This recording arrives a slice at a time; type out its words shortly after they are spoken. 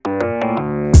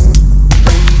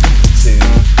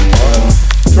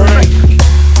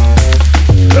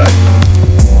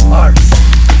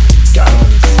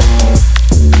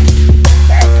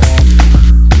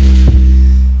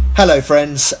Hello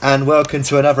friends, and welcome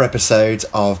to another episode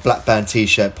of Black Band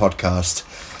T-Shirt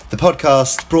Podcast. The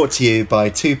podcast brought to you by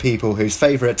two people whose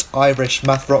favourite Irish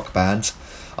math rock band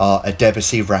are A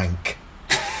Debussy Rank.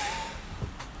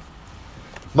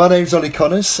 My name's Ollie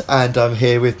Connors, and I'm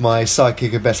here with my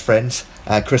sidekick and best friend,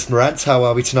 Chris Morant. How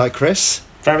are we tonight, Chris?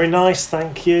 Very nice,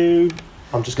 thank you.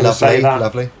 I'm just going to say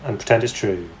that and pretend it's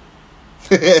true.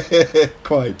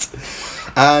 Quite.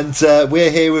 And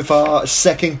we're here with our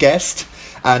second guest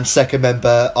and second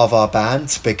member of our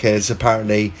band, because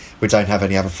apparently we don't have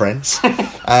any other friends.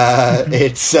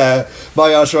 It's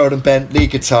my arch and bent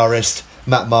lead guitarist,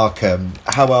 Matt Markham.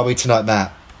 How are we tonight,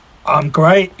 Matt? I'm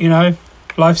great,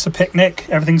 life's a picnic,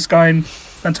 everything's going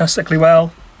fantastically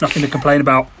well, nothing to complain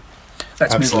about.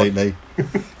 Let's Absolutely.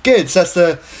 Move on. Good, so that's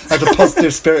the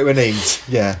positive spirit we need.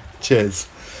 Yeah, cheers.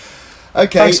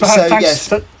 Okay,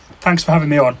 thanks for having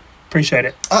me on. Appreciate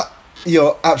it.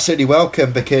 You're absolutely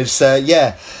welcome, because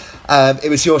it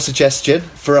was your suggestion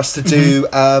for us to do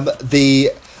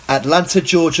the Atlanta,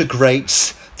 Georgia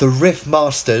greats, the Riff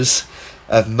Masters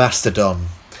of Mastodon.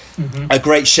 A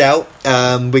great shout.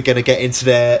 We're going to get into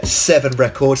their 7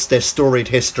 records, their storied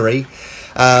history,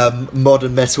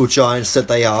 modern metal giants that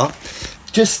they are.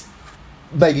 Just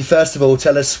maybe first of all,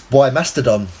 tell us why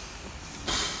Mastodon.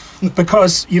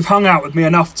 Because you've hung out with me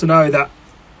enough to know that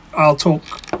I'll talk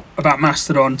about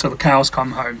Mastodon till the cows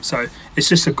come home. So it's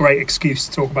just a great excuse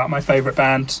to talk about my favourite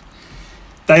band.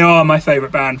 They are my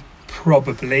favourite band,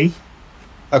 probably.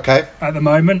 Okay. At the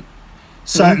moment.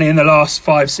 Certainly in the last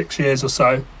 5-6 years or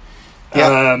so.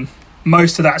 Yeah.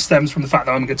 Most of that stems from the fact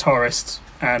that I'm a guitarist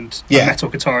and a metal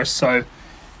guitarist. So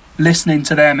listening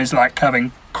to them is like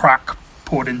having crack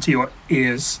poured into your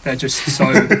ears. They're just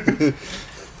so...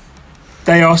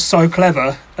 They are so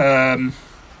clever,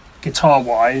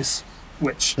 guitar-wise,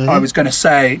 which I was going to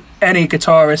say, any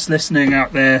guitarist listening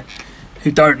out there who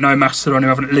don't know Mastodon, who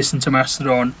haven't listened to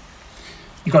Mastodon,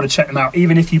 you've got to check them out.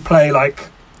 Even if you play,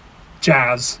 like,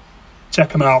 jazz,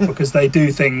 check them out, because they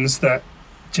do things that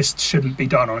just shouldn't be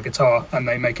done on a guitar, and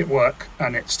they make it work,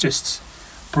 and it's just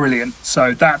brilliant.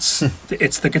 So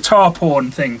it's the guitar porn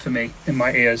thing for me, in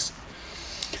my ears.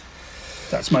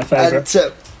 That's my favourite.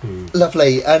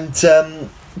 Lovely. And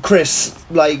Chris,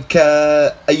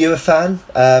 are you a fan?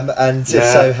 And if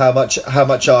so, how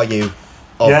much are you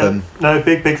of them? No,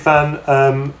 big fan.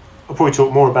 I'll probably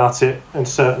talk more about it in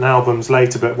certain albums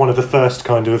later, but one of the first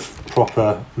kind of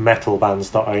proper metal bands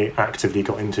that I actively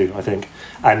got into, I think.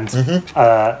 And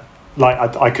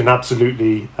I can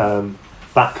absolutely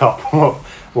back up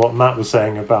what Matt was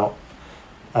saying about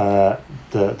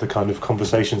the kind of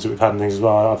conversations that we've had and things as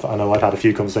well. I know I've had a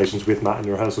few conversations with Matt in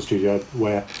the rehearsal studio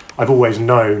where I've always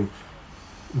known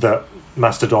that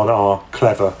Mastodon are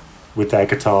clever with their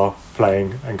guitar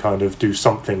playing and kind of do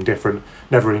something different,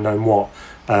 never really known what,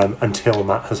 until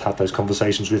Matt has had those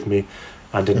conversations with me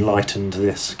and enlightened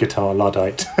this guitar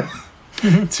Luddite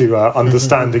to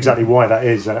understand exactly why that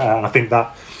is. And I think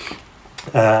that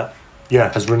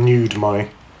has renewed my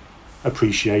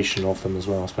appreciation of them as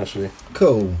well, especially.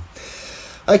 Cool.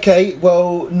 Okay,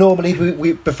 well, normally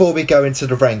we before we go into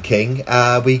the ranking,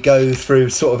 we go through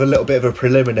sort of a little bit of a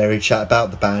preliminary chat about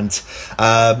the band,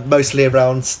 mostly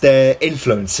around their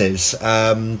influences.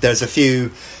 There's a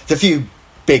few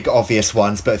big obvious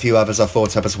ones, but a few others I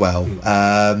thought of as well.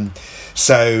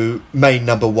 So main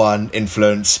number one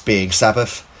influence being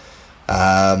Sabbath.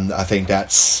 I think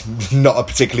that's not a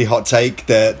particularly hot take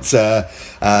that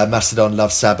Mastodon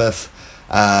loves Sabbath.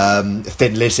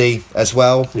 Thin Lizzy as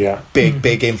well. Yeah.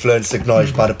 Big influence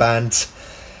acknowledged by the band.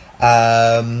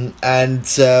 And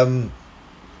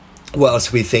what else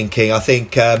are we thinking? I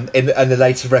think in the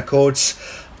later records,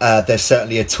 there's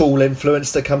certainly a Tool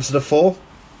influence that comes to the fore.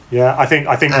 Yeah, I think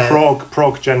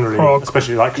prog generally,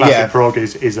 especially like classic prog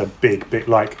is a big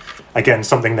like, again,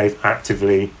 something they've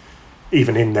actively,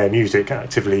 even in their music,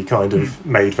 actively kind of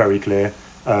made very clear.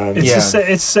 It's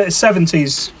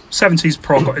 70s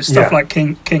prog. It's stuff like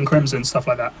King Crimson, stuff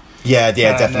like that. Yeah,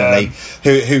 definitely.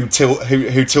 Who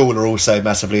Tool are also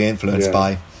massively influenced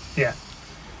by. Yeah,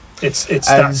 it's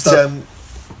that stuff.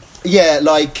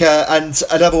 And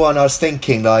another one I was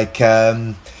thinking,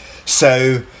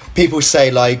 so people say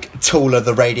Tool are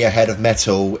the Radiohead of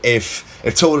metal. If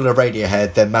Tool are the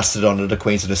Radiohead, then Mastodon are the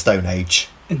Queens of the Stone Age.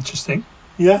 Interesting.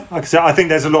 Yeah, like I said, I think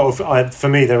there's a lot of. For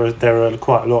me, there are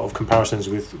quite a lot of comparisons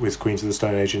with Queens of the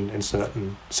Stone Age in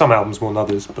some albums more than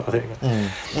others. But I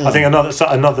think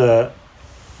another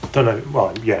don't know.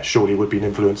 Well, yeah, surely would be an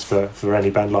influence for any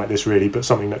band like this, really. But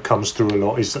something that comes through a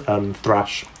lot is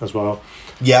thrash as well.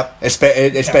 Yep,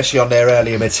 especially on their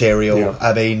earlier material. Yeah.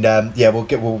 I mean,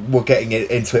 we'll getting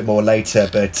into it more later,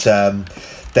 but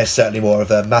there's certainly more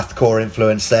of a mathcore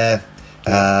influence there.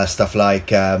 Stuff like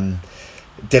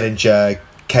Dillinger,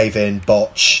 Cave In,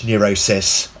 Botch,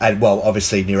 Neurosis, and well,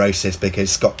 obviously Neurosis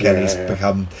because Scott Kelly's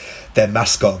become their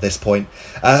mascot at this point.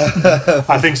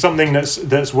 I think something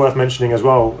that's worth mentioning as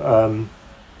well,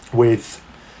 with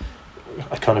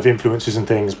kind of influences and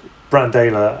things.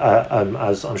 Brandaler,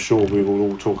 as I'm sure we will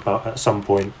all talk about at some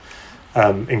point,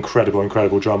 incredible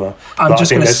drummer. I'm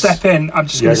just going to step in. I'm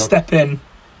just going to step in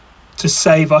to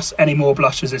save us any more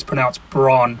blushes. It's pronounced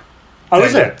Bron. Oh,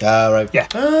 is it? Right. Yeah.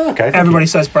 Okay. Everybody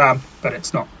says Bram, but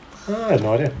it's not. I had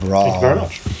no idea. Bron. Thank you very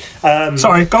much.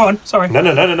 Sorry, go on. Sorry.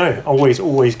 No.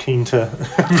 Always keen to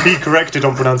be corrected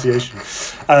on pronunciation.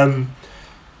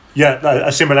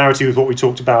 A similarity with what we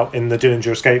talked about in the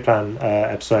Dillinger Escape Plan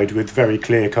episode, with very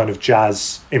clear kind of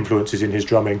jazz influences in his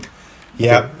drumming.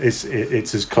 Yeah, it's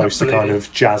as close to kind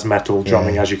of jazz metal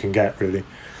drumming as you can get, really.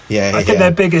 Yeah, I think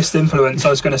their biggest influence, I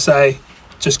was going to say,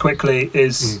 just quickly,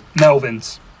 is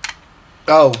Melvins.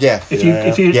 Oh yeah, if you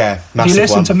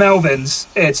listen to Melvins,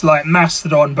 it's like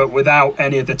Mastodon, but without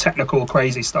any of the technical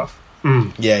crazy stuff.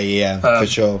 Yeah, for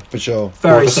sure.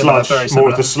 Very similar. More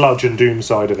of the sludge and doom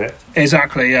side of it.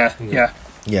 Exactly. Yeah.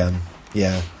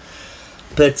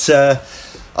 But I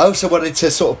also wanted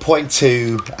to sort of point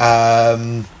to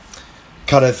kind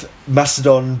of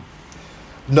Mastodon,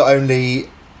 not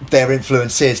only their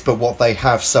influences, but what they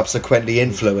have subsequently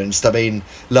influenced. I mean,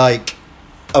 like,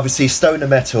 obviously stoner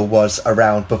metal was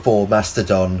around before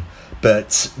Mastodon,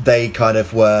 but they kind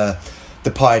of were the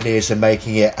pioneers in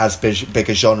making it as big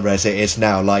a genre as it is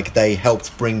now. Like, they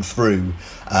helped bring through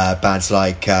bands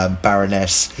like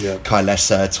Baroness,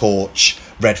 Kylesa, Torch,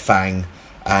 Red Fang,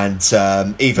 and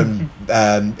even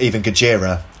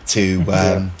Gojira to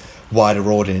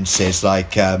wider audiences.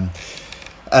 Like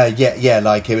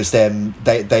like it was them.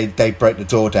 They broke the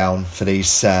door down for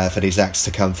these acts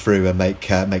to come through and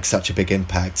make such a big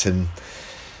impact. And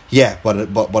one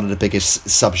of the biggest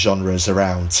subgenres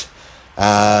around.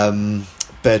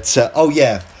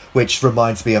 Which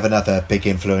reminds me of another big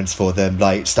influence for them,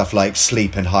 like stuff like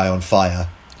Sleep and High on Fire.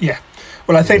 Yeah.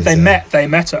 Well, I think they met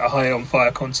at a High on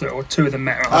Fire concert, or two of them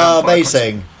met at a High on Fire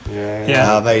amazing. Concert.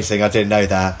 Yeah. Amazing. I didn't know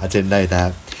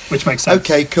that. Which makes sense.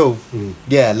 Okay, cool.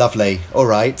 Yeah, lovely. All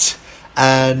right.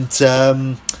 And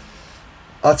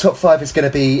our top five is going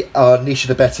to be, our Niche of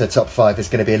the Better top five is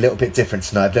going to be a little bit different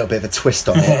tonight, a little bit of a twist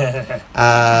on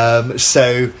it.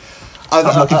 So I'm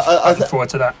looking forward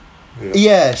to that.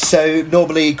 Yeah, so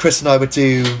normally Chris and I would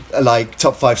do like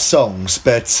top five songs,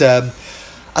 but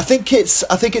I think it's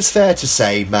fair to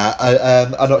say, Matt,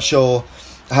 I'm not sure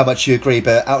how much you agree,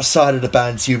 but outside of the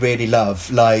bands you really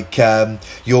love, like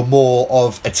you're more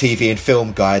of a TV and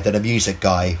film guy than a music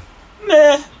guy.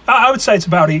 Nah, I would say it's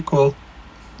about equal.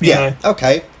 You know.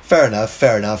 Okay, fair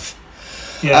enough.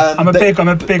 Yeah, I'm a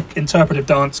big interpretive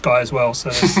dance guy as well, so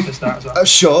there's that as well.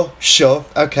 Sure.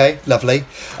 Okay, lovely.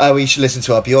 We should listen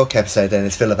to our Bjork episode then.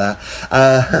 It's full of that.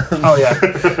 Oh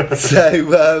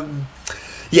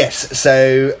yeah.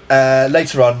 So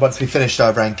later on, once we finished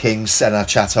our rankings and our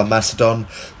chat on Mastodon,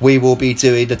 we will be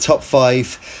doing the top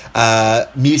five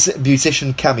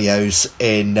musician cameos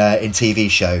in TV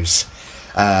shows.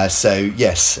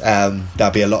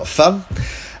 That'll be a lot of fun.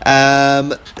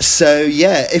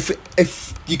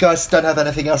 If you guys don't have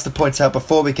anything else to point out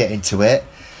before we get into it,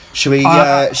 should we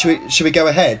go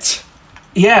ahead?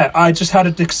 Yeah, I just had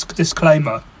a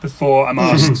disclaimer before I'm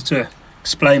asked to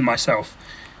explain myself.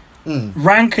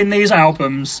 Ranking these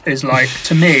albums is like,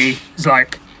 to me, is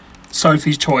like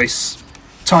Sophie's Choice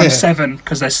times 7,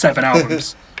 because there's 7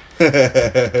 albums.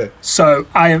 So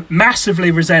I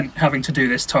massively resent having to do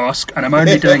this task, and I'm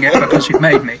only doing it because you've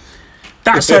made me.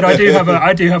 That said, I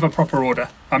do have a proper order.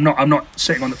 I'm not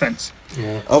sitting on the fence.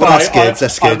 Yeah. Oh, well,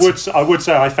 that's good. I would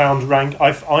say I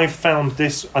found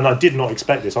this, and I did not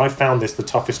expect this. I found this the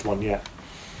toughest one yet.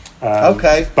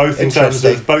 Okay. Both in terms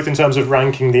of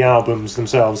ranking the albums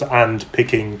themselves and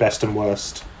picking best and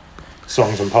worst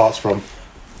songs and parts from.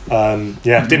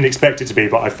 Didn't expect it to be,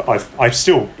 but I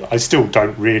still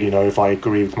don't really know if I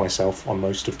agree with myself on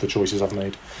most of the choices I've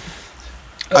made.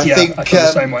 I think I feel the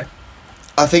same way.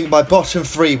 I think my bottom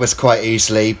 3 was quite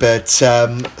easily, but 4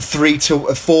 to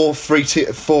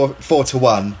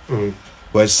 1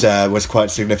 was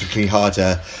quite significantly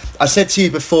harder. I said to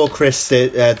you before, Chris,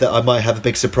 that I might have a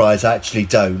big surprise. I actually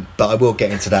don't, but I will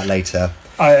get into that later.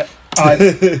 I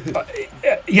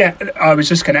was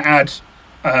just going to add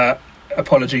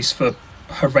apologies for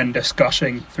horrendous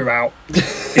gushing throughout.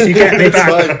 If you get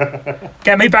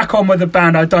me back on with a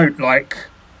band I don't like,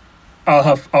 I'll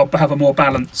have a more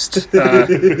balanced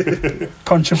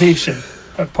contribution.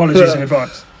 Apologies in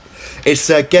advance. It's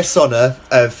a guest honour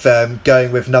of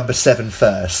going with number 7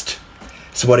 first.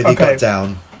 So what have you got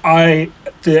down?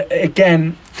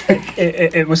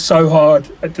 It was so hard.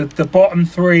 The bottom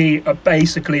 3 are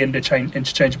basically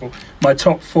interchangeable. My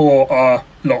top 4 are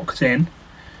locked in,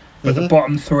 but the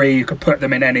bottom 3 you could put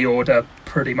them in any order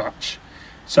pretty much.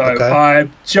 So I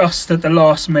just at the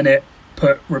last minute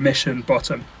put Remission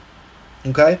bottom.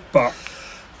 Okay. But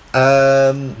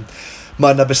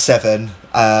my number 7,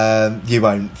 you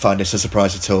won't find this a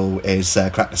surprise at all, is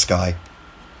Crack the Sky.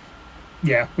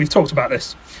 Yeah, we've talked about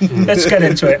this. Let's get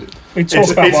into it. We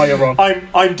talk about why you're wrong.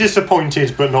 I'm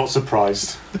disappointed but not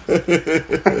surprised.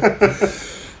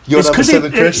 Your number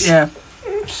 7, Chris? Yeah.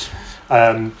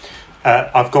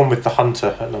 I've gone with The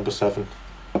Hunter at number 7.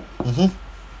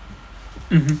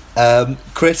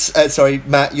 Chris,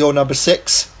 Matt, your number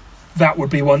 6? That would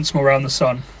be Once More Round the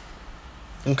Sun.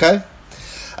 Okay.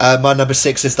 My number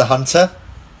 6 is The Hunter.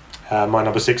 My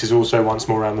number 6 is also Once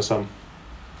More Round the Sun.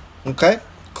 Okay,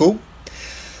 cool.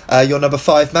 Your number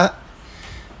 5, Matt?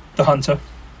 The Hunter.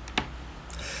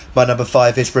 My number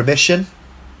 5 is Remission.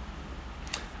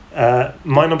 My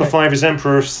number 5 is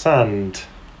Emperor of Sand.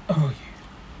 Oh,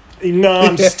 no,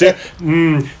 I'm still...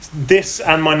 this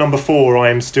and my number 4 I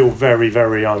am still very,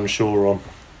 very unsure on.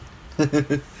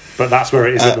 But that's where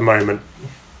it is at the moment.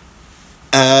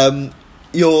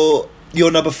 Your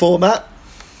number 4, Matt?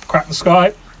 Crack the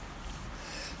Sky.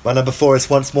 My number 4 is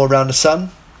Once More Round the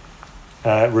Sun.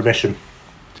 Remission.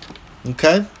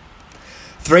 Okay.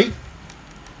 3?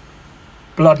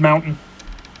 Blood Mountain.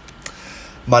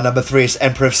 My number 3 is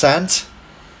Emperor of Sand.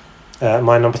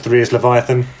 My number 3 is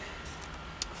Leviathan.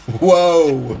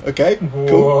 Whoa. Okay. Cool.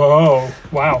 Whoa.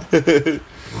 Wow.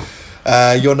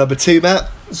 Your number 2,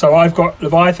 Matt? So I've got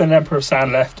Leviathan and Emperor of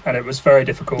Sand left, and it was very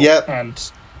difficult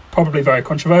and probably very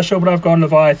controversial, but I've gone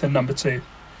Leviathan number 2.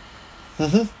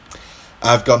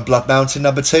 I've gone Blood Mountain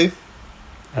number 2.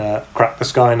 Crack the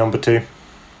Sky number 2.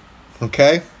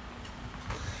 Okay.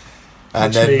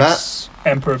 And Which then Matt?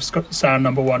 Emperor of Sand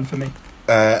number 1 for me.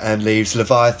 And leaves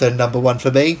Leviathan number 1 for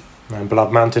me. And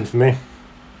Blood Mountain for me.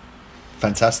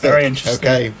 Fantastic. Very interesting.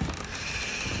 Okay.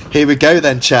 Here we go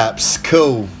then, chaps.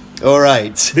 Cool. All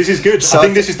right. This is good. So I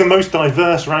think this is the most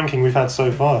diverse ranking we've had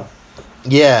so far.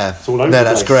 Yeah. It's all over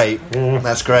that's place. Great. Yeah.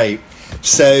 That's great.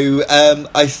 So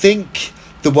I think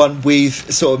the one we've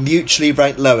sort of mutually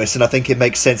ranked lowest, and I think it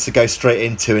makes sense to go straight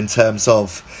into in terms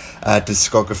of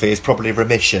discography, is probably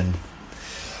Remission.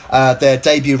 Their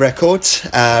debut record,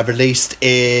 released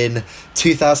in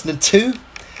 2002.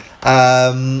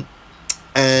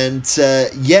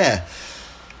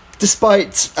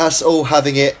 Despite us all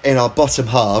having it in our bottom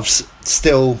halves,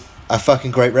 still a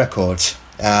fucking great record.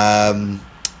 I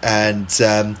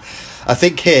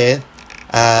think here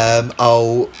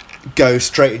I'll go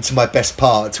straight into my best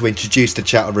part to introduce the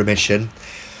chat on Remission,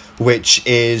 which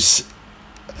is,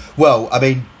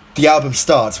 the album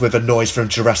starts with a noise from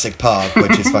Jurassic Park,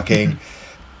 which is fucking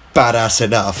badass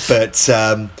enough, but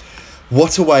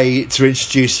what a way to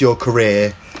introduce your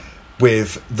career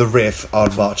with the riff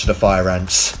on March of the Fire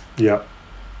Ants. Yeah.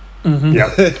 Mm-hmm.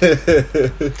 Yeah.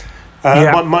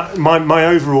 My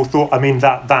overall thought,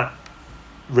 that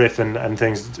riff and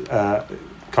things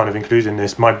kind of included in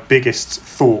this, my biggest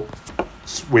thought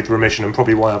with Remission, and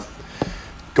probably why I've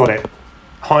got it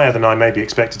higher than I maybe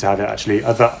expected to have it actually,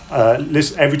 are that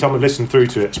every time I've listened through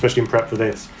to it, especially in prep for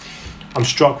this, I'm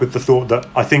struck with the thought that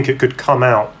I think it could come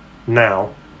out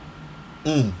now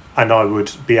and I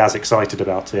would be as excited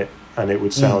about it and it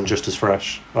would sound just as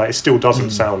fresh. Like, it still doesn't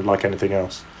sound like anything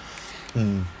else.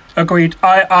 Agreed.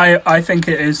 I think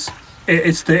it's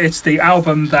the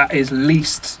album that is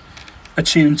least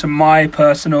attuned to my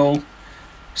personal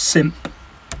simp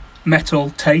metal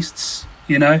tastes,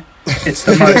 you know? It's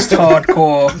the most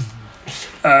hardcore,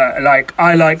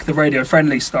 I like the radio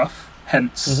friendly stuff,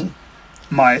 hence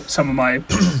some of my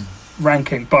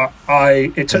ranking, but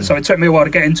it took me a while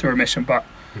to get into Remission, but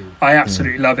I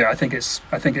absolutely love it. I think it's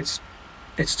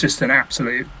just an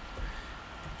absolute,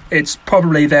 it's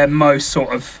probably their most sort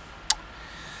of,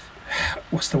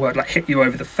 what's the word, like hit you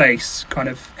over the face kind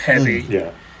of heavy.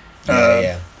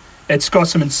 It's got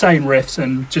some insane riffs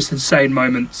and just insane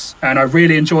moments, and I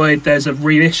really enjoyed, there's a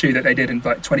reissue that they did in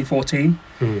like 2014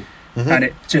 and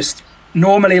it just,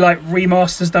 normally like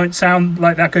remasters don't sound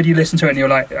like that good. You listen to it and you're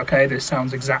like, okay, this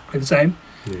sounds exactly the same,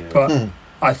 but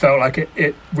I felt like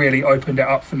it really opened it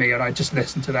up for me, and I just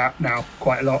listen to that now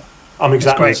quite a lot. I'm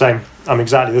exactly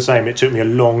the same. It took me a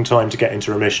long time to get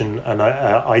into Remission, and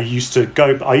I used to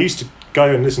go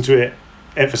and listen to it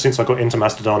ever since I got into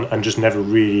Mastodon, and just never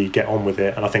really get on with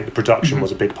it. And I think the production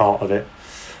was a big part of it.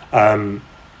 And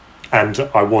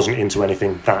I wasn't into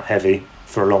anything that heavy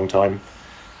for a long time.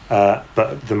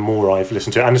 But the more I've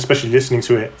listened to it, and especially listening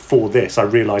to it for this, I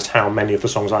realised how many of the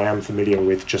songs I am familiar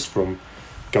with just from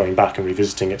going back and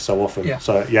revisiting it so often.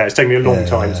 So yeah, it's taken me a long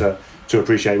time to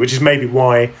appreciate, which is maybe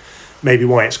why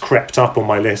it's crept up on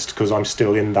my list, because I'm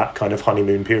still in that kind of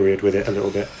honeymoon period with it a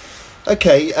little bit.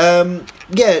 Okay,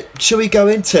 shall we go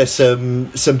into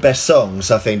some best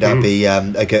songs? I think that'd be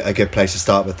a good place to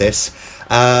start with this.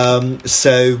 I've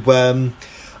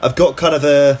got kind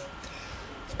of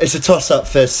it's a toss-up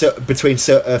for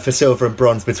silver and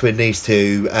bronze between these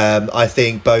two. I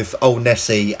think both Old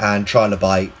Nessie and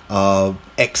Trilobite are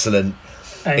excellent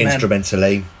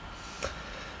instrumentally.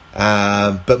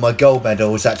 But my gold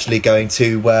medal is actually going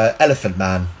to Elephant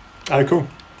Man. Oh, cool.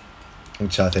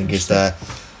 Which I think is the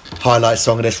highlight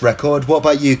song of this record. What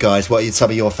about you guys? What are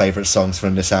some of your favourite songs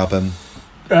from this album?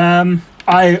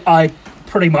 I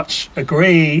pretty much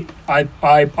agree. I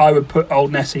would put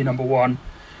Old Nessie number one.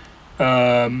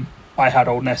 I had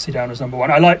Old Nessie down as number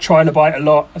one. I like Trilobite a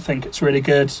lot. I think it's really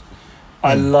good.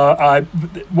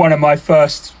 One of my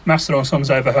first Mastodon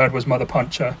songs I ever heard was Mother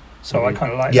Puncher, so I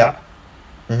kind of like that.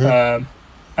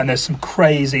 And there's some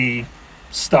crazy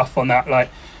stuff on that. Like,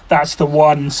 that's the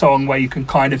one song where you can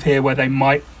kind of hear where they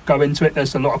might go into it.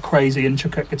 There's a lot of crazy,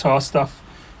 intricate guitar stuff,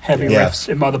 heavy riffs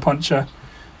in Mother Puncher.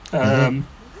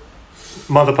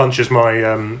 Mother Puncher's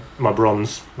my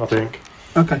bronze, I think.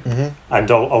 Okay. And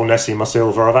Old Nessie my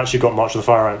silver. I've actually got March of the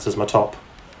Fire Ants as my top.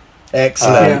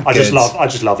 Excellent. I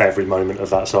just love every moment of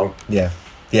that song.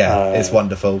 It's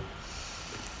wonderful.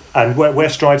 And where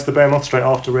strides the Behemoth straight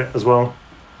after it as well.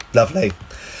 Lovely.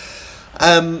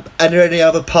 Are there any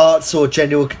other parts or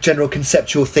general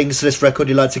conceptual things to this record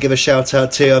you'd like to give a shout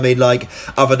out to? I mean, like,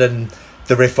 other than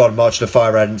the riff on March of the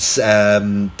Fire Ants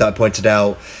that I pointed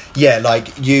out,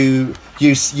 like you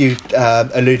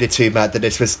alluded to, Matt, that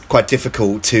this was quite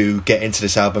difficult to get into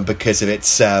this album because of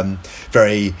its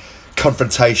very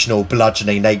confrontational,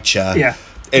 bludgeoning nature.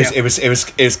 It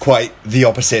was quite the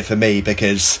opposite for me,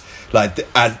 because like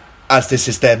as this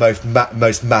is their most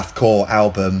mathcore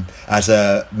album, as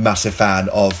a massive fan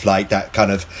of like that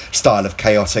kind of style of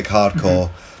chaotic hardcore,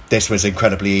 this was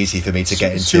incredibly easy for me to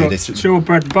get into. It's your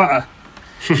bread and butter.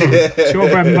 It's your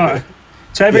bread and butter.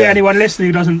 So anyone listening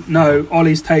who doesn't know,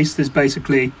 Ollie's taste is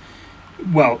basically,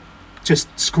 well, just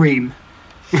scream.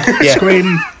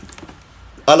 Scream.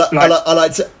 I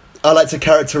like to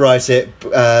characterise it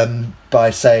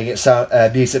by saying it's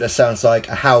music that sounds like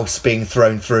a house being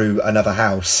thrown through another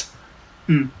house.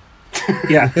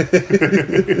 Yeah.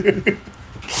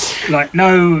 Like,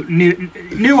 no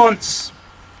nuance,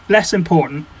 less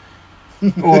important.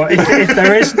 Or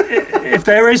if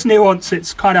there is nuance,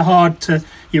 it's kind of hard to.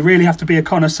 You really have to be a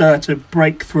connoisseur to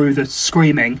break through the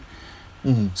screaming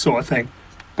sort of thing.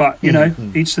 But you know,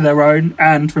 each to their own.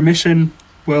 And Remission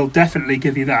will definitely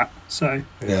give you that. So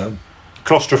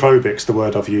claustrophobic's the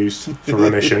word I've used for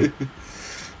Remission.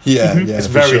 It's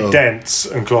very dense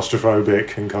and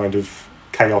claustrophobic and kind of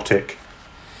chaotic.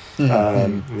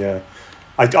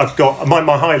 I've got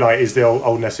my highlight is the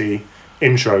old Nessie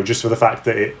intro, just for the fact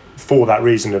that for that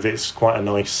reason of it's quite a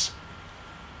nice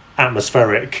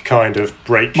atmospheric kind of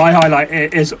break. My highlight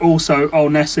is also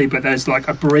Old Nessie, but there's like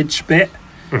a bridge bit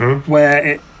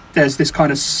where there's this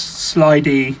kind of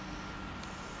slidey.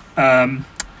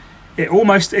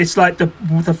 It's like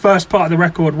the first part of the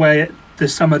record where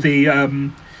there's some of the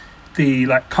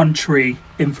like country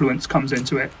influence comes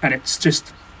into it, and it's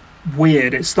just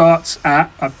weird. It starts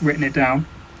at, I've written it down,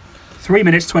 3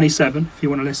 minutes 27 if you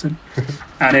want to listen,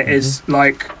 and it is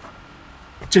like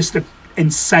just an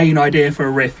insane idea for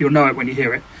a riff. You'll know it when you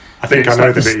hear it. I think I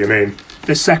know the bit you mean.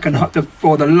 The second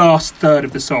or the last third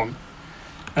of the song,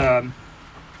 and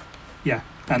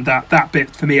that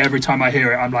bit for me, every time I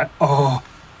hear it, I'm like, oh,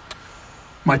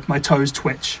 my toes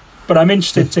twitch. But I'm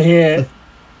interested to hear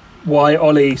why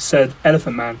Ollie said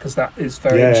Elephant Man, because that is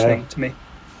very interesting to me.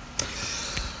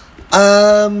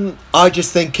 I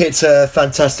just think it's a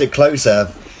fantastic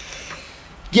closer.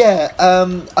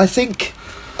 I think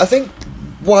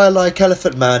why I like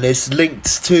Elephant Man is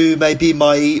linked to maybe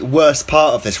my worst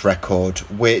part of this record,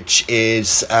 which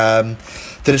is that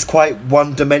it's quite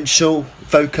one-dimensional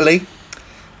vocally,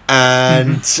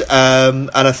 and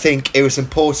I think it was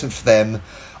important for them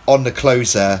on the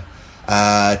closer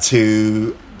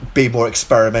to be more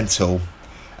experimental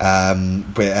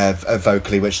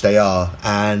vocally, which they are,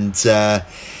 and I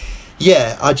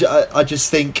just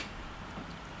think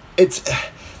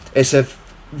it's a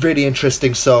really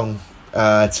interesting song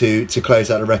to close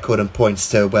out the record, and points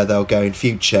to where they'll go in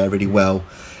future really well,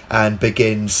 and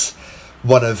begins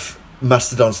one of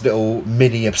Mastodon's little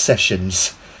mini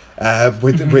obsessions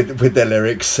with their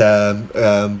lyrics,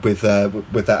 with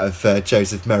that of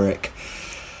Joseph Merrick.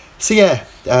 So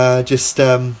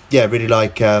really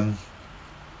like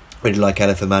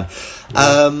Elephant Man.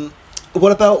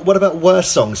 What about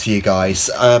worse songs for you guys?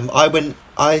 I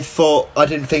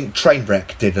didn't think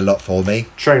Trainwreck did a lot for me.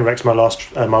 Trainwreck's my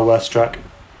worst track.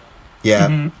 Yeah.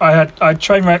 Mm-hmm. I had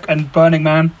Trainwreck and Burning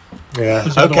Man. Yeah.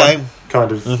 Okay.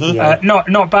 Kind of. Mm-hmm. Yeah.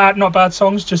 Not bad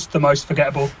songs, just the most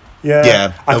forgettable. Yeah.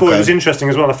 Yeah. I thought it was interesting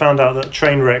as well. I found out that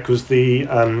Trainwreck was the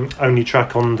only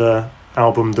track on the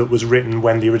album that was written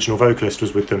when the original vocalist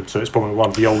was with them, so it's probably one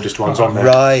of the oldest ones on there,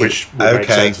 right. which would make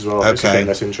sense as well. It's a bit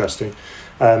less interesting.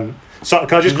 So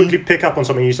can I just quickly pick up on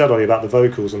something you said, Ollie, about the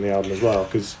vocals on the album as well?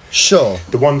 Because sure,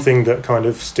 the one thing that kind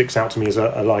of sticks out to me as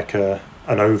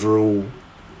an overall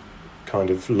kind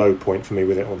of low point for me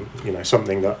with it, on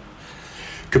something that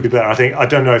could be better. I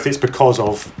don't know if it's because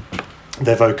of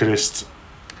their vocalist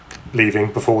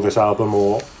leaving before this album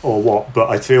or what, but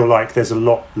I feel like there's a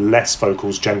lot less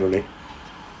vocals generally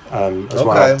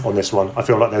well on this one. I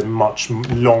feel like there's much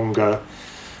longer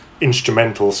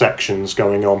instrumental sections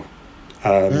going on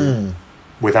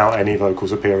without any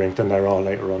vocals appearing than there are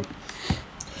later on.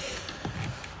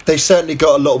 They certainly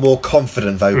got a lot more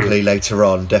confident vocally later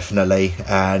on, definitely,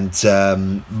 and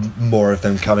more of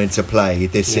them come into play.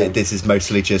 This is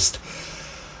mostly just,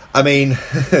 I mean,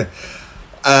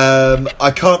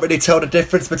 I can't really tell the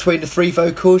difference between the three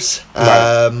vocals,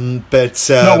 right. But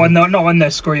not when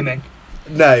they're screaming.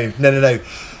 No.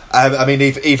 I mean,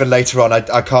 even later on,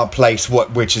 I can't place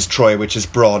which is Troy, which is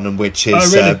Bron, and which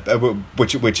is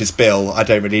which is Bill. I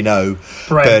don't really know,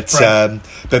 but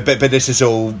this is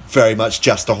all very much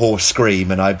just a hoarse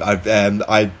scream. And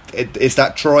is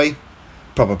that Troy?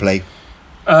 Probably.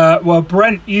 Well,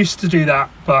 Brent used to do that,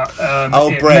 but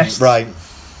Brent, right?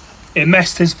 It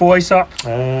messed his voice up.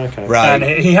 Okay, right. And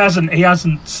he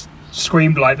hasn't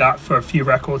screamed like that for a few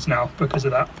records now because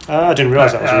of that. I didn't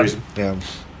realise that was the reason.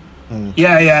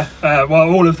 Yeah. Yeah. Well,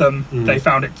 all of them, they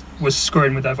found it was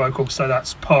screwing with their vocals, so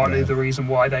that's partly the reason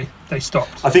why they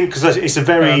stopped. I think because it's a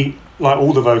very, like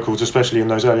all the vocals, especially in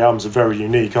those early albums, are very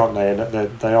unique, aren't they?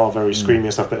 And they are very screamy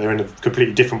and stuff, but they're in a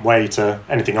completely different way to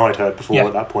anything I'd heard before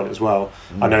at that point as well.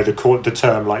 I know the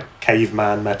term like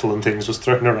caveman metal and things was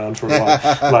thrown around for a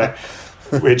while, like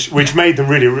which made them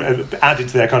really added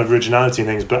to their kind of originality and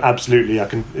things. But absolutely,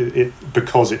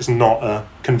 because it's not a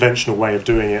conventional way of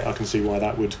doing it, I can see why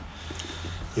that would.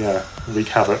 Yeah, wreak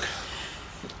havoc.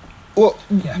 What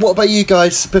about you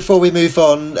guys? Before we move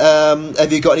on,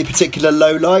 have you got any particular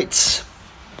lowlights?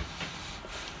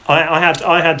 I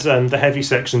had the heavy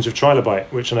sections of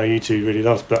Trilobite, which I know you two really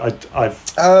love, but I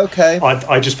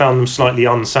just found them slightly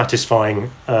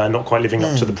unsatisfying, not quite living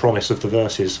up to the promise of the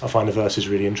verses. I find the verses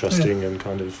really interesting and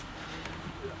kind of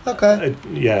Fair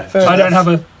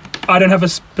enough. I don't have a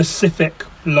specific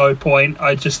low point.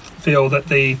 I just feel that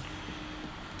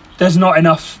there's not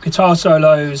enough guitar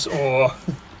solos or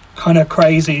kind of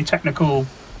crazy technical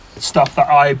stuff that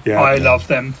I love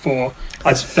them for.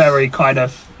 It's very kind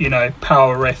of,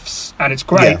 power riffs, and it's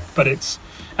great, but it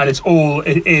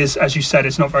is, as you said,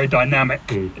 it's not very dynamic.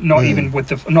 Not even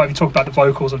I'm not even talking about the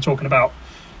vocals, I'm talking about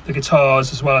the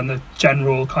guitars as well, and the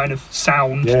general kind of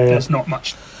sound. There's not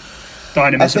much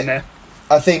dynamism there.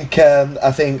 I think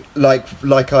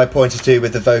like I pointed to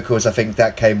with the vocals, I think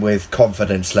that came with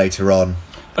confidence later on.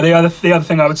 But the other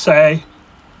thing I would say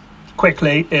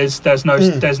quickly is there's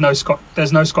no Scott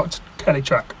Kelly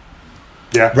track.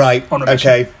 Yeah. Right.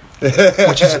 Okay.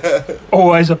 Which is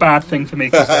always a bad thing for me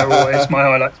because they're always my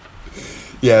highlight.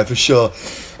 Yeah, for sure.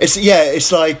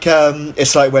 It's like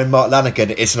when Mark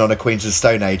Lanegan isn't on a Queens of the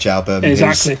Stone Age album.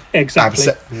 Exactly.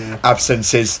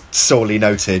 Absence is sorely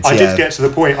noted. I did get to the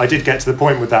point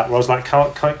with that where I was like,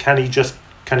 can he just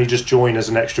join as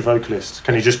an extra vocalist?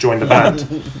 Can he just join the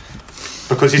band?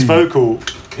 Because his vocal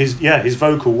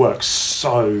works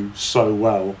so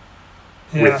well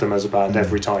with them as a band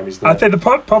every time he's there. I think the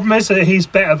problem is that he's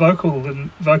better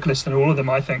vocalist than all of them,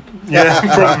 I think. Yeah,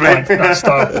 probably. That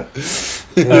style.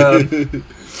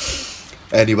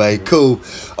 Anyway, cool.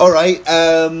 All right,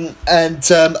 and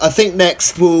I think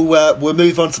next we'll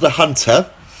move on to the Hunter.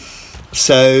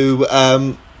 So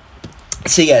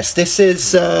yes, this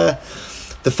is the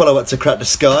follow-up to Crack the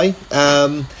Sky.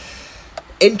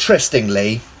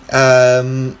 Interestingly,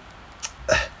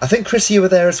 I think Chris, you were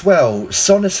there as well.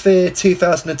 Sonosphere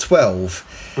 2012.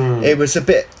 It was a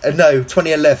bit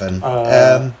 2011.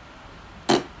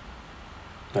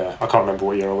 Yeah, I can't remember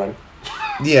what year I went.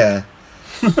 Yeah.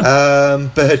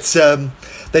 But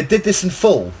they did this in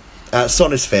full at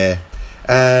Sonosphere,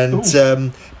 and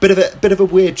bit of a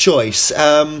weird choice.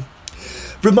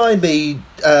 Remind me,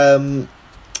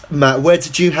 Matt, where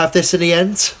did you have this in the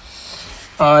end?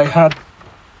 I had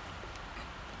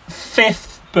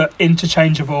 5th, but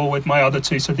interchangeable with my other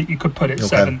 2, so that you could put it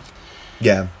 7th.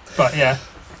 Yeah. But yeah.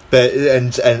 But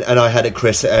and I had it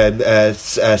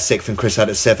 6th, and Chris had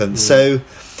it 7th. So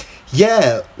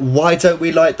yeah, why don't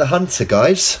we like The Hunter,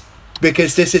 guys?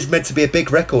 Because this is meant to be a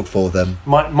big record for them.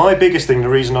 My biggest thing, the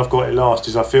reason I've got it last,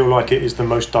 is I feel like it is the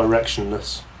most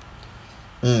directionless.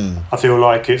 I feel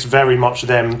like it's very much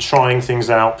them trying things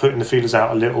out, putting the feelers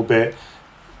out a little bit.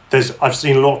 I've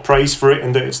seen a lot of praise for it,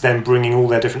 and that it's them bringing all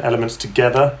their different elements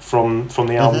together from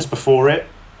the albums before it,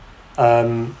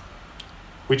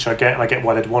 which I get, and I get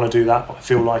why they'd want to do that, but I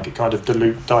feel like it kind of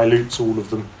dilutes all of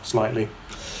them slightly.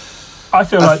 I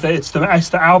feel like that it's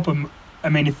the album. I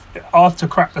mean, if after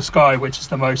Crack the Sky, which is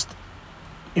the most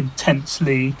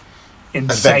insanely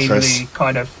adventurous,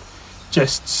 kind of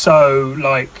just so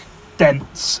like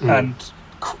dense and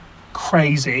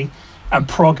crazy and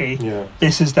proggy. Yeah.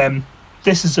 This is them.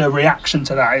 This is a reaction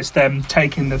to that. It's them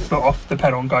taking the foot off the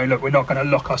pedal and going, look, we're not going to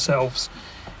lock ourselves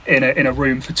in a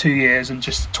room for 2 years and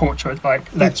just torture it.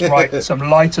 Like, let's write some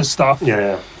lighter stuff.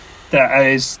 Yeah. That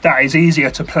is easier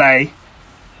to play,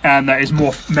 and that is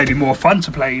maybe more fun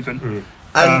to play even.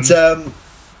 And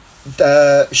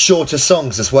shorter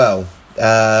songs as well.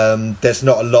 There's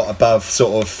not a lot above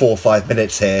sort of 4 or 5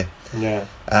 minutes here. Yeah.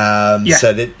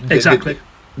 So exactly.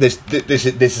 This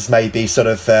is maybe sort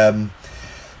of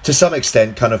to some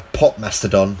extent kind of pop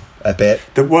Mastodon a bit.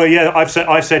 I've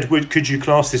said could you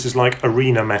class this as like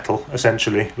arena metal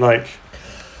essentially? Like,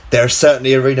 there are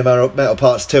certainly arena metal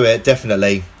parts to it,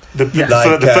 definitely. The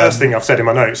first thing I've said in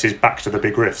my notes is back to the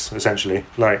big riffs, essentially.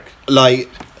 Like I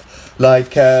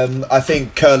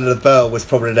think Curl of the Bell was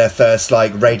probably their first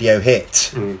like radio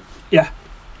hit. Yeah.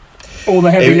 All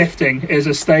the heavy lifting is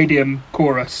a stadium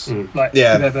chorus.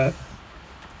 Whatever.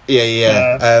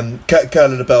 Yeah.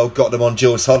 Curl of the Bell got them on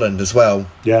Jules Holland as well.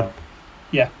 Yeah.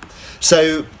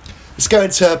 So let's go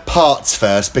into parts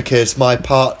first, because my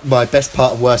best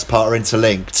part and worst part are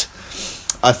interlinked.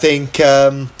 I think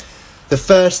the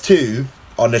first 2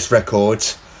 on this record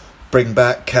bring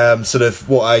back sort of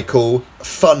what I call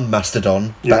fun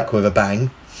Mastodon, back with a bang.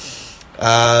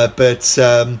 But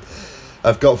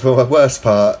I've got, for my worst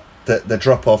part, that the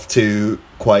drop off to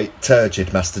quite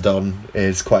turgid Mastodon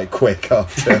is quite quick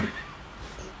after.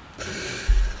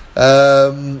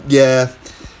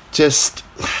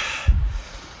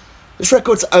 This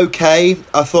record's okay.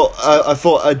 I thought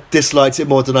I disliked it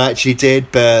more than I actually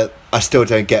did, but I still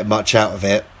don't get much out of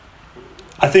it.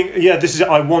 I think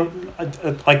I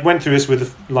went through this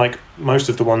with like most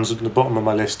of the ones at the bottom of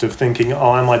my list, of thinking,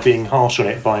 am I being harsh on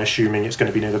it by assuming it's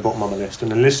going to be near the bottom of my list,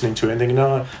 and then listening to it and thinking,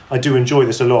 no, I do enjoy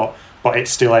this a lot, but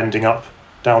it's still ending up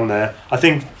down there. I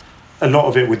think a lot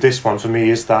of it with this one for me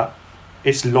is that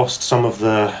it's lost some of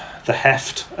the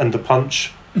heft and the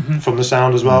punch from the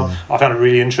sound as well. I found it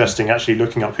really interesting actually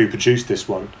looking up who produced this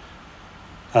one.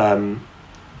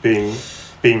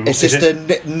 Is this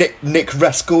the Nick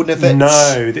Raskolnikov?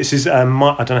 No, this is I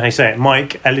don't know how you say it,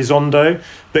 Mike Elizondo,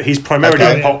 but he's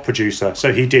primarily a pop producer.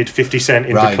 So he did 50 Cent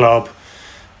in the Club,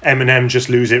 Eminem, Just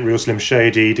Lose It, Real Slim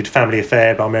Shady, did Family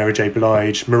Affair by Mary J.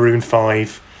 Blige, Maroon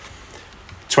 5,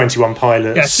 21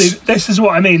 Pilots. Yeah, see, this is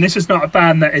what I mean. This is not a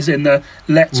band that is in the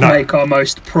make our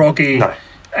most proggy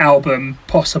album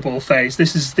possible phase.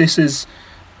 This is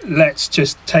let's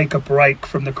just take a break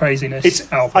from the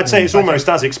craziness album. I'd say it's almost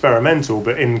as experimental,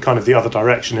 but in kind of the other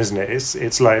direction, isn't it?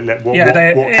 It's like what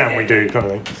can we do kind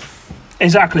of thing.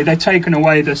 Exactly, they've taken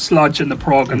away the sludge and the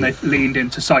prog, and they've leaned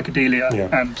into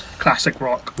psychedelia and classic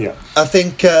rock. Yeah, I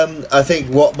think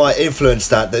what might influence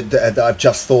that I've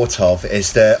just thought of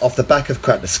is that off the back of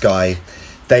Crack the Sky,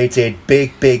 they did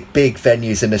big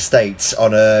venues in the States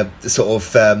on a sort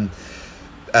of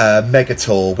mega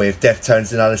tour with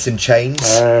Deftones and Alice in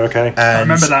Chains. Okay. And, I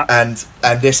remember that.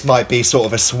 And this might be sort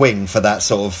of a swing for that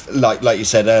sort of like you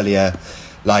said earlier,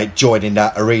 like joining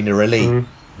that arena elite.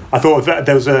 I thought that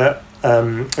there was a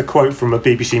quote from a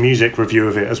BBC Music review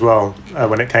of it as well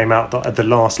when it came out, the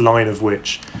last line of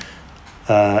which,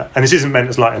 and this isn't meant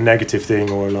as like a negative thing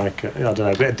or like I don't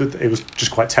know, but it was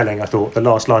just quite telling. I thought the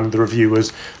last line of the review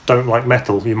was, "Don't like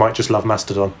metal, you might just love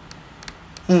Mastodon."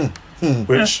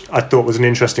 Which I thought was an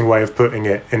interesting way of putting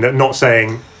it, in that not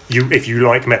saying if you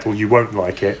like metal you won't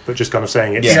like it, but just kind of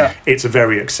saying it's a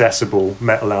very accessible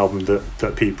metal album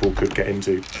that people could get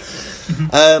into.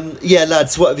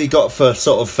 Lads, what have you got for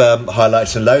sort of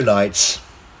highlights and lowlights?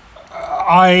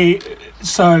 A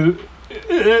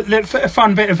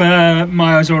fun bit of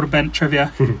my eyes order bent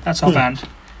trivia. That's our band.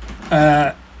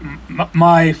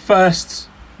 My first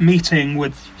meeting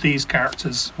with these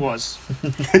characters was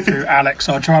through Alex,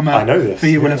 our drummer. I know this, who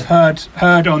you will have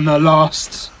heard on the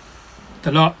last.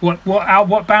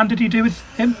 What band did you do with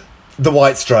him? The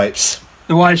White Stripes.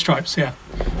 The White Stripes, yeah.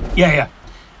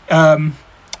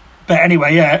 But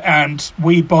anyway, and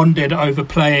we bonded over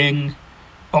playing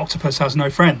Octopus Has No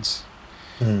Friends.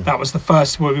 That was the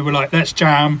first where we were like, let's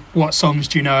jam, what songs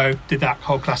do you know? Did that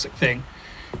whole classic thing.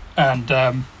 And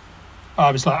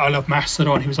I was like, I love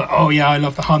Mastodon. He was like, oh yeah, I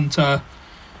love The Hunter.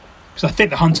 Because I think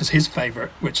The Hunter's his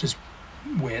favourite, which is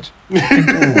weird.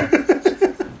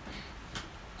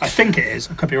 I think it is.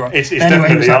 I could be wrong. It's anyway, definitely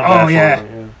he was like, up oh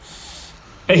there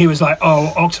yeah. He was like,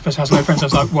 oh, Octopus Has No Friends. I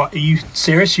was like, what, are you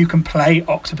serious? You can play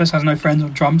Octopus Has No Friends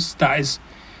on drums?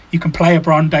 You can play a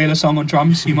Brian Dayler song on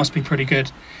drums? You must be pretty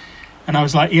good. And I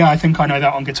was like, yeah, I think I know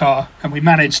that on guitar. And we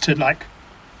managed to like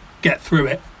get through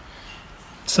it.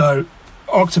 So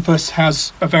Octopus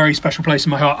has a very special place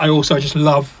in my heart. I also just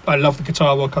love the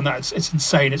guitar work on that. It's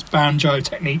insane. It's banjo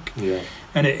technique. Yeah.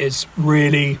 And it is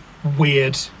really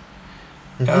weird.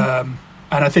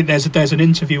 And I think there's an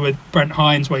interview with Brent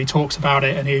Hines where he talks about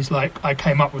it, and he's like, I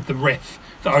came up with the riff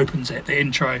that opens it, the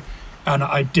intro, and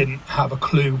I didn't have a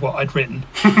clue what I'd written.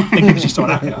 I think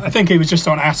he was just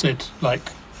on acid, like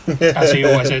as he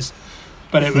always is.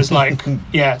 But it was like,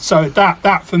 yeah. So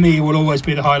that for me will always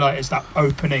be the highlight, is that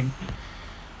opening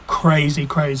crazy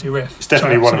riff. It's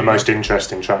definitely one of the most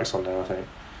interesting tracks on there, I think.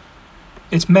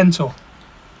 It's mental.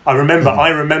 I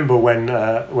remember when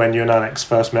you and Alex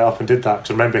first met up and did that. 'Cause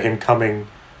I remember him coming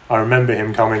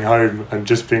home and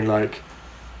just being like,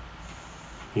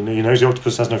 you know, the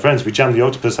Octopus Has No Friends. We jammed the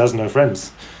Octopus Has No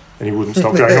Friends, and he wouldn't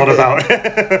stop going on about it.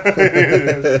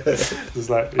 It's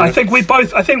like, yeah. I think we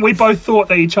both thought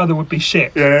that each other would be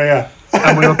shit. Yeah.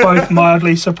 And we were both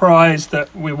mildly surprised that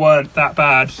we weren't that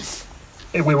bad.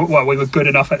 We were good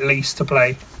enough at least to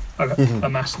play a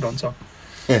Mastodon song.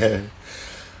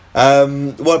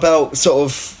 What about sort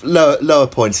of lower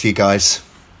points for you guys?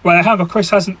 Well, I have. Chris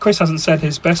hasn't said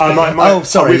his best.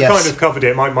 Sorry. We've kind of covered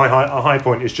it. My high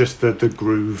point is just the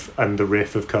groove and the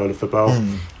riff of Curl of the Bow.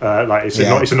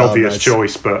 It's an obvious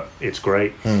choice, but it's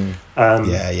great.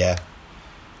 Yeah.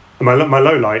 My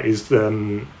low light is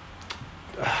I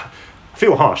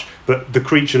feel harsh, but The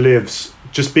Creature Lives.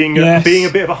 Just being a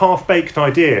bit of a half-baked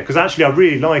idea, because actually I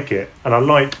really like it, and I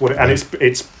like what and it's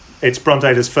Brian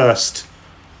Dayler's first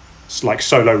like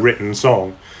solo written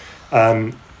song,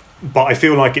 but I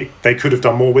feel like they could have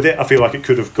done more with it. I feel like it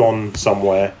could have gone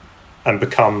somewhere and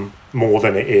become more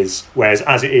than it is, whereas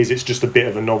as it is, it's just a bit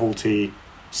of a novelty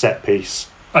set piece.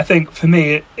 I think for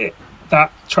me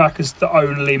that track is the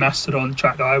only Mastodon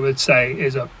track that I would say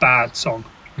is a bad song.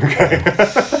 Okay.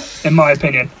 In my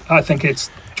opinion, I think it's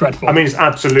dreadful. I mean, it's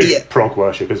absolute prog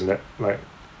worship, isn't it? Like,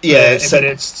 but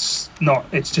it's not.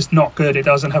 It's just not good. It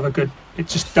doesn't have a good.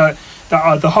 It's just the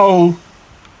whole.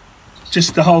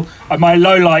 My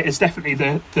low light is definitely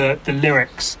the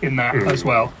lyrics in that as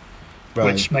well,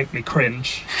 which make me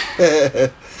cringe.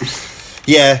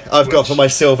 Yeah, I've got for my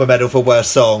silver medal for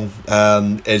worst song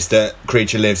is that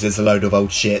Creature Lives is a load of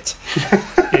old shit.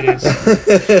 It is.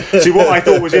 See, what I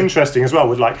thought was interesting as well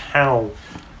was like how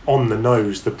on the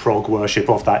nose the prog worship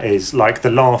of that is. Like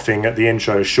the laughing at the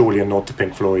intro is surely a nod to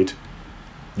Pink Floyd.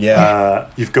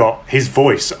 Yeah. You've got his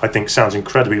voice, I think, sounds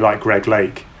incredibly like Greg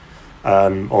Lake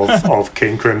of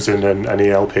King Crimson and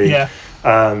ELP. Yeah.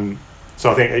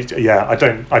 So I think,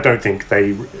 I don't think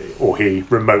they or he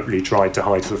remotely tried to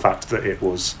hide the fact that it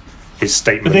was his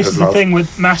statement of love. But this is the thing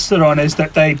with Mastodon, is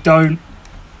that they don't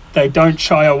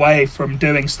shy away from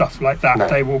doing stuff like that. No.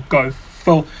 They will go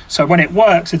full. So when it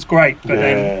works, it's great. But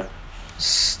then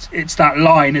it's that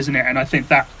line, isn't it? And I think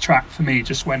that track for me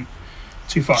just went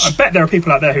too far. I bet there are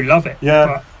people out there who love it.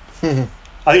 Yeah. I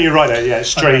think you're right there. Yeah, it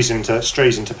strays into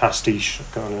pastiche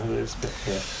kind of. It's a bit,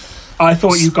 yeah. I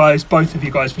thought both of you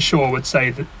guys for sure would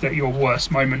say that your worst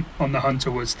moment on The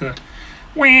Hunter was the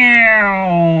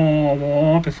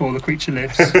wow before The Creature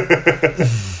Lives.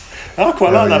 I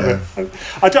quite like that bit.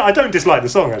 I don't dislike the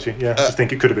song, actually. Yeah, I just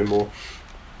think it could have been more.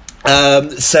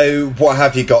 So what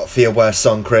have you got for your worst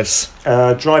song, Chris?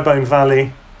 Dry Bone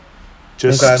Valley.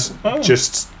 Just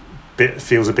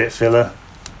feels a bit filler.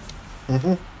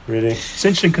 Really. It's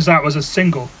interesting because that was a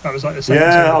single. That was like the second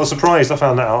single. single. I was surprised. I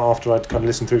found that out after I'd kind of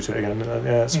listened through to it again.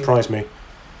 It surprised me.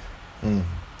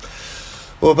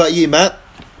 What about you, Matt?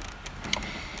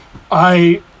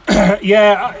 I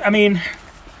mean,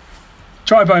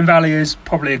 Dry Bone Valley is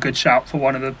probably a good shout for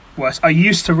one of the worst. I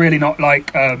used to really not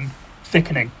like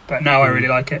Thickening, but now I really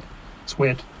like it. It's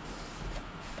weird.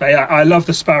 But yeah, I love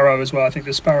the Sparrow as well. I think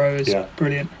the Sparrow is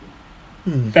brilliant.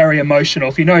 Very emotional.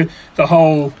 If you know the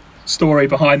whole story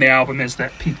behind the album is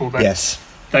that people that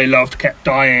they loved kept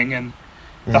dying, and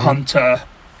the Hunter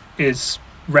is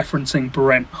referencing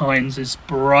Brent Hines'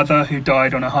 brother who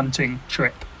died on a hunting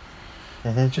trip.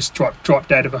 Just dropped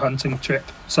dead of a hunting trip.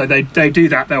 So they do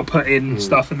that. They'll put in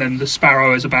stuff, and then the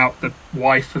Sparrow is about the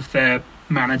wife of their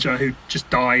manager who just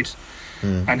died,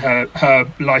 and her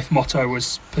life motto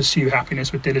was "Pursue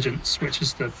happiness with diligence," which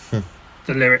is the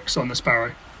lyrics on the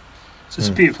Sparrow. So it's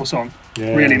a beautiful song.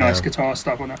 Really nice guitar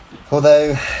stuff on it.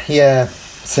 Although,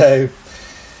 so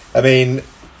I mean,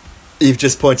 you've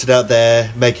just pointed out there,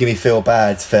 making me feel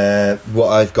bad for what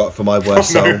I've got for my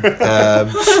worst song.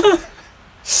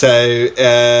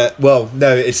 Well,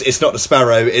 no, it's not the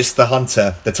Sparrow, it's the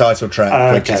Hunter, the title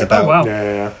track, which is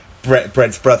about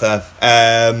Brent's brother.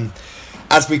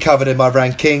 As we covered in my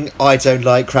ranking, I don't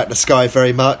like Crack the Sky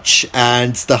very much,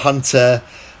 and the Hunter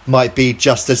might be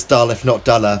just as dull, if not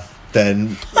duller,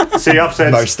 than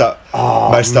most stuff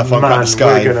on Crack the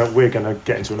Sky. We're gonna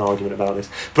get into an argument about this,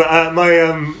 but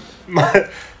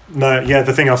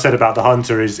the thing I've said about the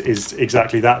Hunter is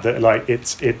exactly that like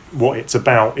what it's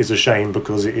about is a shame,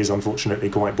 because it is unfortunately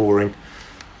quite boring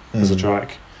as a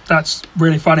track. That's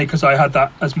really funny, because I had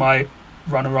that as my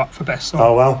runner-up for best song.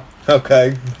 Oh well.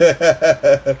 Okay.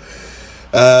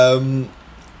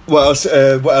 What else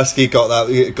have you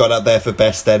got up there for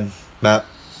best then, Matt?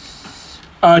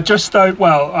 I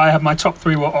have my top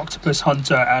 3 were Octopus,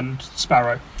 Hunter and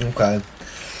Sparrow. Okay.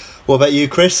 What about you,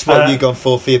 Chris? What have you gone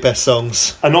for your best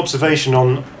songs? An observation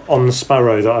on the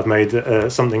Sparrow that I've made,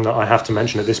 something that I have to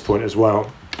mention at this point as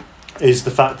well, is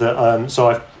the fact that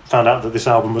so I found out that this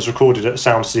album was recorded at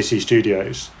Sound City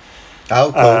Studios.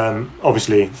 Oh, cool.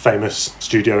 Obviously famous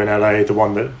studio in LA, the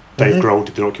one that Dave Grohl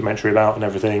did the documentary about and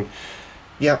everything.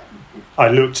 Yeah. I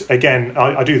looked again,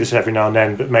 I do this every now and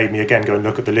then, but made me again go and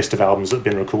look at the list of albums that have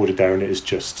been recorded there, and it is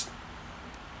just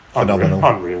phenomenal.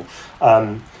 Unreal.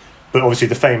 But obviously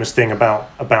the famous thing about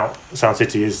Sound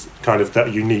City is kind of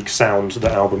that unique sound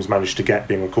that albums managed to get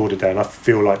being recorded there, and I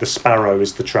feel like the Sparrow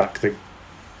is the track that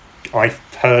I've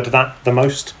heard that the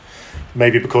most,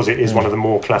 maybe because it is one of the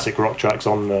more classic rock tracks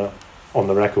on the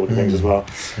record and things as well.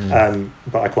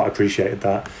 But I quite appreciated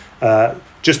that.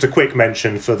 Just a quick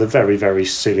mention for the very, very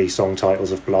silly song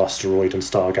titles of Blasteroid and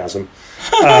Stargasm.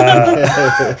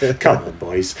 Come on,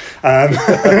 boys.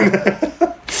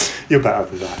 You're better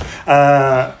than that.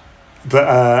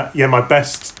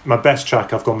 My best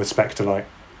track, I've gone with Spectrelight.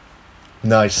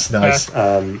 Nice. It's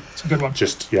a good one.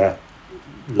 Just love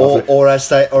it. Or as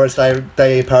they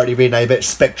apparently rename it,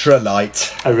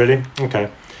 Spectralight. Oh really?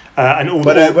 Okay. That's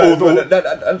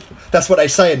what they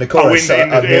say in the chorus.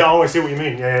 I see what you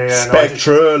mean. Yeah.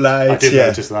 Spectralight. I did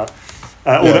notice that.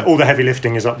 All the heavy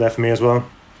lifting is up there for me as well.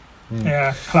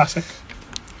 Yeah, classic.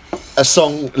 A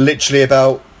song literally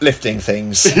about lifting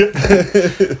things. I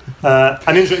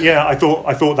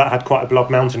thought that had quite a Blood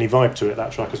Mountain-y vibe to it,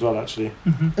 that track as well, actually.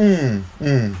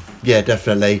 Yeah,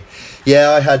 definitely.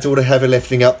 Yeah, I had all the heavy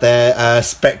lifting up there.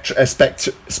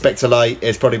 Spectralight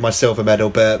is probably my silver medal,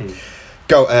 but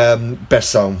best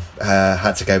song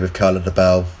had to go with Curl of the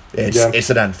Bell. It's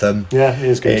an anthem. Yeah, it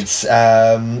is good. It's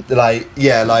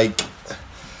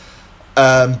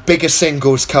bigger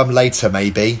singles come later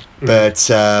maybe, but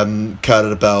Curl of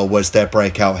the Bell was their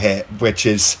breakout hit, which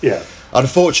is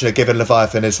unfortunate given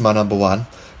Leviathan is my number one,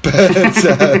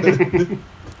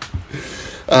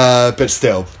 but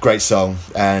still great song,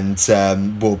 and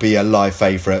will be a live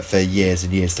favourite for years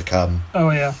and years to come.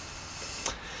 Oh yeah.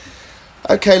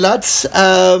 Okay, lads,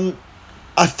 I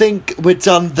think we're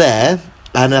done there,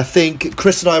 and I think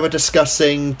Chris and I were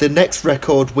discussing the next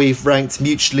record we've ranked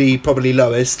mutually probably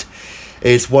lowest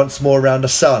is Once More Around the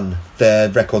Sun,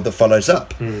 the record that follows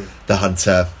up The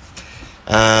Hunter.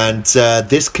 And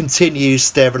this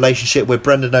continues their relationship with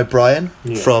Brendan O'Brien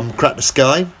from Crack the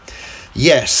Sky.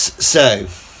 Yes, so...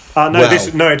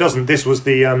 it doesn't. This was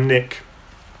the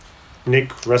Nick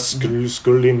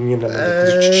Raskulin.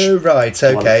 Right,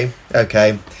 okay.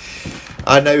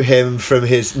 I know him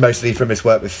mostly from his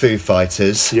work with Foo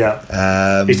Fighters.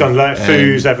 Yeah. He's done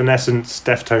Foos, Evanescence,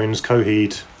 Deftones,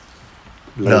 Coheed.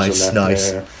 Nice.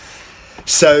 Yeah.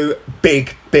 So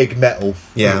big metal.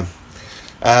 Yeah.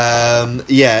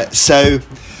 So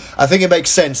I think it makes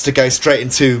sense to go straight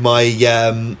into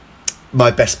my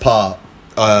my best part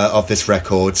of this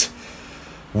record,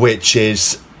 which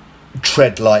is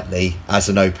Tread Lightly as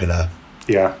an opener.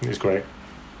 Yeah, it's great.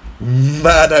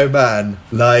 Man, oh man!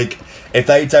 Like, if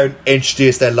they don't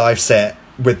introduce their live set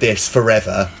with this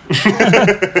forever,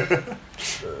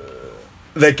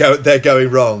 they're going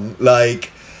wrong.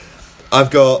 Like, I've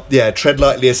got Tread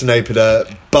Lightly as an opener.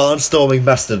 Barnstorming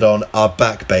Mastodon are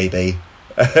back, baby.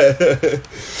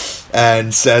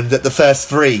 and that the first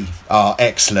three are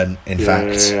excellent. In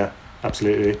fact, yeah,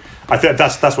 absolutely. I think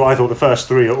that's what I thought. The first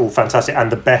three are all fantastic,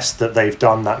 and the best that they've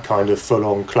done that kind of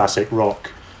full-on classic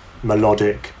rock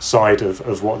melodic side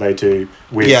of what they do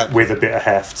with a bit of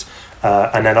heft.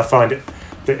 And then I find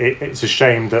it's a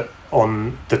shame that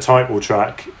on the title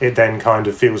track it then kind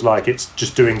of feels like it's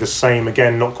just doing the same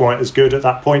again, not quite as good at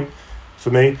that point for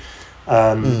me.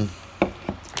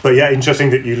 But yeah,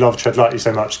 interesting that you love Tread Lightly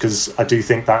so much, because I do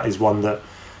think that is one that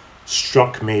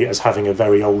struck me as having a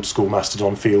very old school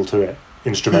Mastodon feel to it,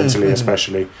 instrumentally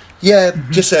especially. Yeah,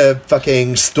 just a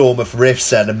fucking storm of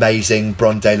riffs and amazing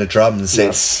Brondela drums.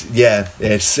 Yeah.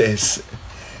 It's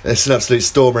an absolute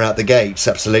stormer out the gates,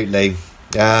 absolutely.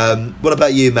 What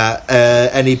about you, Matt?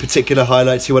 Any particular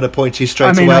highlights you want to point to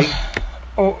straight away?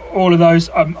 All of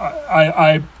those.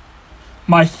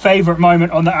 My favourite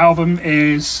moment on the album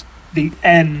is the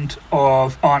end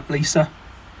of Aunt Lisa.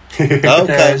 Okay.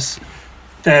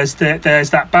 There's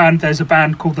that band. There's a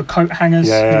band called the Coat Hangers,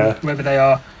 whoever they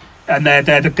are, and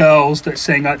they're the girls that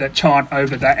sing that chant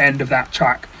over the end of that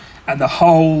track, and the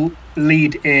whole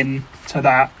lead in to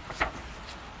that,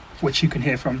 which you can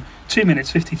hear from 2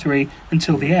 minutes 53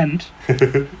 until the end,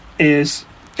 is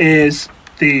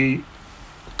the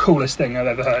coolest thing I've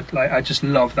ever heard. Like, I just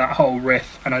love that whole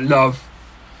riff, and I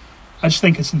just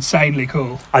think it's insanely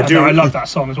cool. I love that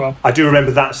song as well. I do remember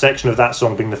that section of that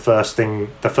song being the first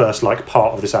like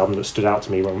part of this album that stood out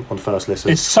to me on first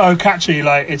listen. It's so catchy.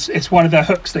 Like, it's one of the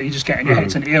hooks that you just get in your head.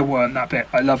 It's an earworm, that bit.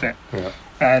 I love it. Yeah.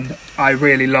 And I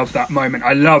really love that moment.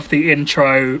 I love the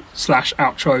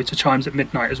intro/outro to Chimes at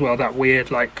Midnight as well. That weird,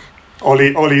 like...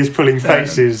 Ollie is pulling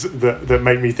faces that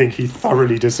make me think he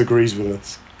thoroughly disagrees with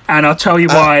us. And I'll tell you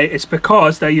why. It's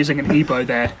because they're using an EBow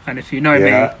there. And if you know me,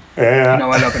 you know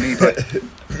I love an EBow.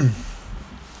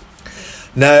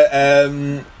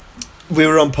 No, we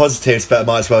were on positives, but I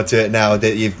might as well do it now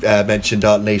that you've mentioned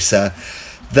Aunt Lisa.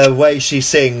 The way she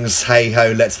sings "Hey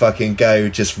Ho, Let's Fucking Go"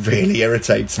 just really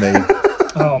irritates me.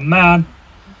 Oh, man.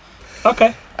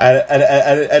 Okay.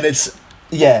 And it's...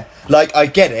 Yeah, like, I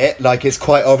get it. Like, it's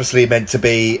quite obviously meant to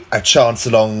be a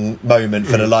chance-along moment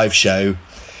for the live show.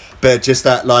 But just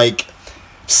that, like,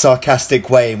 sarcastic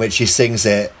way in which she sings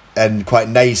it, and quite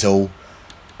nasal.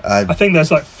 I think there's,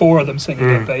 like, 4 of them singing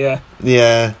it, but yeah.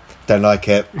 Yeah, don't like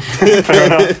it.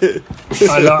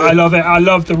 I love it. I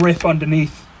love the riff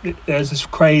underneath. There's this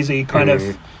crazy kind of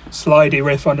slidey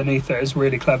riff underneath that is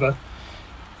really clever.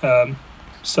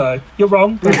 So you're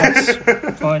wrong, but that's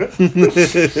fine.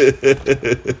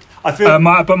 I feel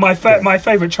my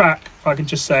favourite track, if I can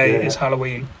just say, is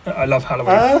Halloween. I love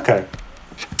Halloween. Okay.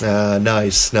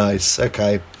 Nice.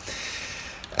 Okay.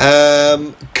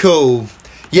 Cool.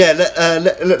 Yeah.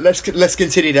 Let's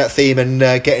continue that theme and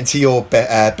get into your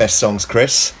best songs,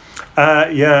 Chris.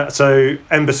 So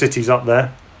Ember City's up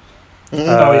there.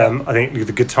 I think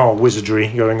the guitar wizardry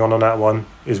going on that one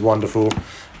is wonderful.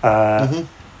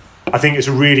 I think it's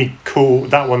really cool.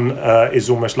 That one is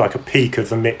almost like a peak of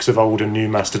the mix of old and new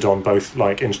Mastodon, both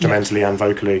like instrumentally and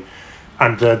vocally.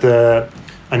 And the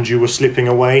 "And You Were Slipping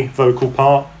Away" vocal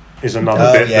part is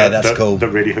another bit that's cool. That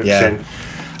really hooks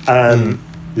in.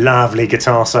 Lovely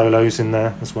guitar solos in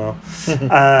there as well.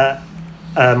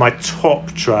 My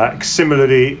top track,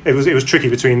 similarly, it was tricky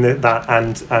between that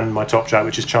and my top track,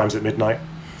 which is Chimes at Midnight.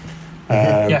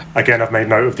 Again, I've made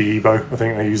note of the EBow. I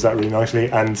think they use that really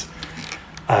nicely, and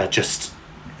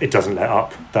it doesn't let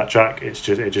up, that track. It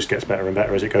just gets better and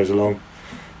better as it goes along.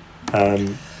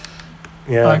 I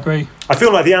agree. I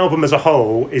feel like the album as a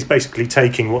whole is basically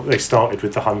taking what they started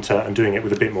with The Hunter and doing it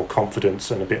with a bit more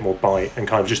confidence and a bit more bite and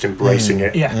kind of just embracing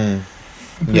it.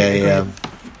 Yeah.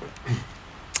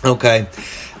 Okay.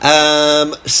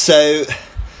 So,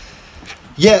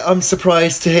 yeah, I'm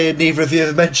surprised to hear neither of you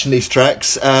have mentioned these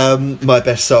tracks. My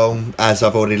best song, as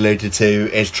I've already alluded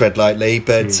to, is Tread Lightly,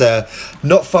 but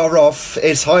not far off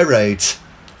is High Road.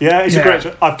 Yeah, it's a great...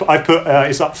 I've put...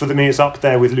 it's up for me. It's up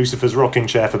there with Lucifer's Rocking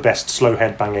Chair for best slow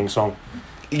headbanging song.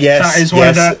 Yes, that is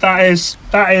why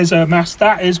that is a mass.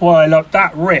 That is why I love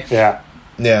that riff. Yeah.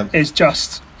 Is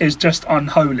just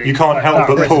unholy. You can't help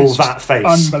but pull that face.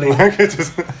 Unbelievable.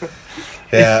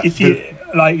 If you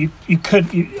like, you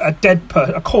could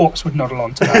a corpse would nod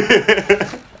along to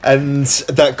that. And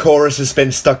that chorus has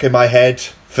been stuck in my head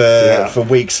for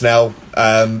weeks now.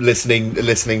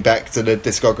 Listening back to the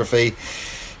discography.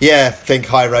 Yeah, I think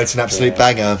High Road's an absolute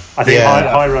banger. I think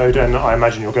High Road, and I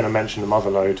imagine you're going to mention the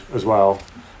Motherlode as well.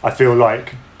 I feel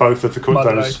like both of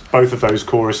those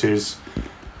choruses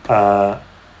are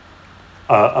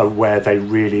where they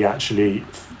really actually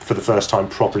for the first time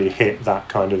properly hit that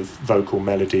kind of vocal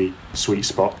melody sweet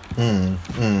spot.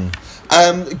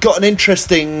 Got an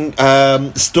interesting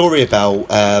story about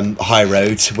High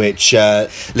Road, which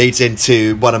leads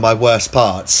into one of my worst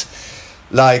parts.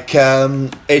 Like,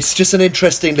 it's just an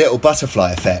interesting little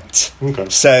butterfly effect. Okay.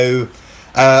 So,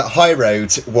 High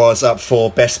Road was up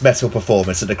for Best Metal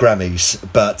Performance at the Grammys,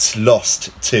 but lost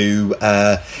to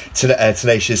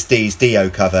Tenacious D's Dio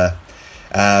cover.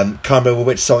 Can't remember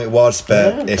which song it was,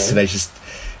 but it's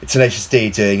Tenacious D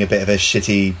doing a bit of a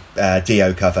shitty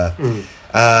Dio cover.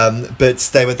 But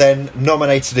they were then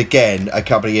nominated again a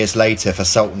couple of years later for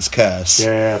Sultan's Curse,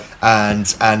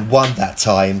 and won that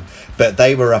time. But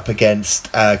they were up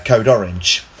against Code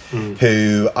Orange,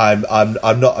 who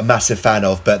I'm not a massive fan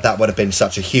of, but that would have been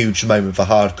such a huge moment for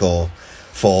hardcore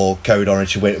for Code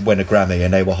Orange to win a Grammy,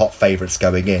 and they were hot favourites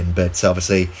going in. But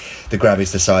obviously, the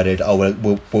Grammys decided,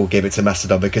 we'll give it to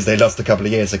Mastodon because they lost a couple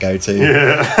of years ago to.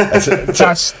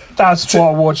 That's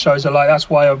what award shows are like. That's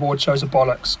why award shows are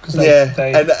bollocks.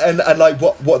 And like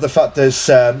what the fuck does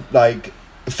like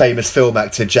famous film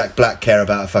actor Jack Black care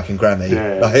about a fucking Grammy?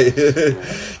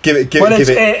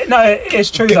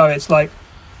 It's true though. It's like,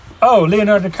 oh,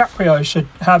 Leonardo DiCaprio should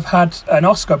have had an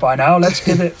Oscar by now. Let's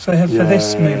give it for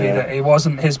this movie that it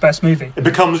wasn't his best movie. It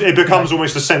becomes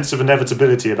almost a sense of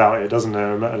inevitability about it, doesn't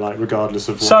there? Like, regardless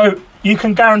of what. So you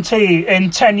can guarantee in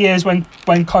 10 years when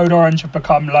Code Orange have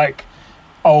become like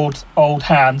old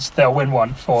hands, they'll win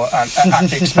one at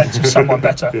the expense of someone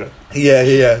better.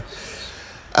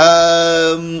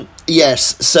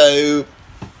 Yes. So.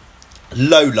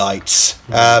 Lowlights.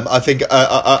 I think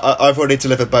I've already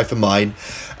delivered both of mine.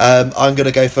 I'm going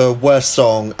to go for worst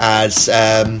song as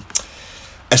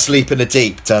Asleep in the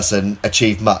Deep doesn't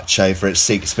achieve much over its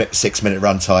 6 minute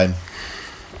runtime.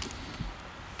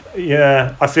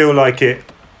 Yeah, I feel like it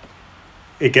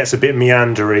gets a bit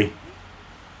meandery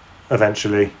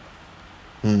eventually.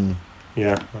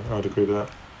 Yeah, I'd agree with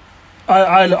that.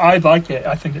 I like it.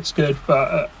 I think it's good,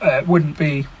 but it wouldn't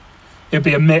be. It'd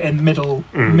be in the middle.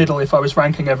 Middle. If I was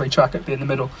ranking every track, it'd be in the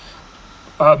middle.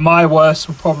 My worst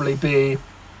would probably be,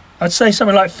 I'd say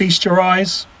something like Feast Your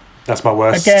Eyes. That's my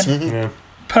worst. Again,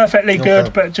 perfectly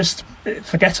good, but just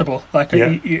forgettable. Like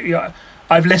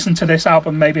I've listened to this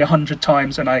album maybe 100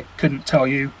 times, and I couldn't tell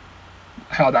you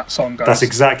how that song goes. That's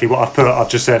exactly what I've put. I've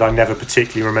just said I never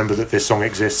particularly remember that this song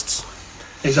exists.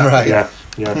 Exactly. Right.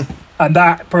 Yeah. And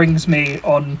that brings me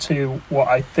on to what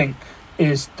I think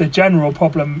is the general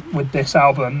problem with this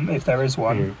album, if there is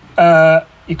one.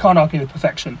 You can't argue with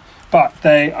perfection, but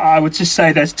I would just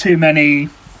say there's too many.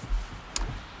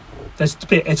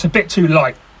 It's a bit too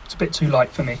light. It's a bit too light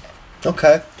for me.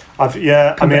 Okay.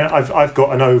 I've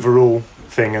got an overall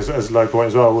thing as low point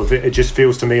as well. With it just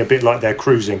feels to me a bit like they're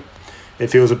cruising. It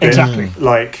feels a bit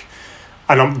like,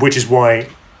 which is why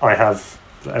I have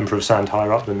Emperor of Sand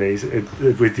higher up than these,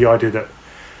 with the idea that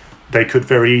they could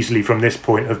very easily from this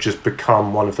point have just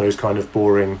become one of those kind of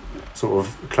boring sort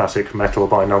of classic metal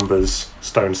by numbers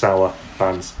Stone Sour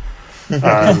bands.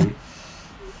 And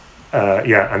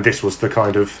this was the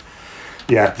kind of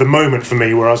the moment for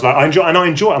me where I was like, I'm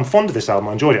fond of this album.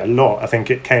 I enjoyed it a lot. I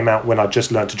think it came out when I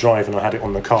just learned to drive and I had it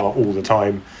on the car all the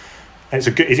time. It's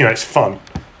it's fun,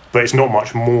 but it's not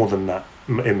much more than that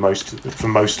for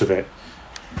most of it.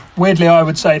 Weirdly, I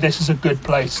would say this is a good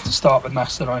place to start with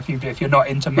Mastodon if you're not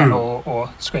into metal or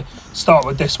scream. Start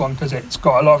with this one because it's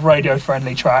got a lot of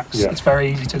radio-friendly tracks. It's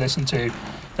very easy to listen to.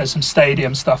 There's some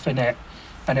stadium stuff in it,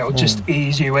 and it'll just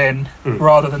ease you in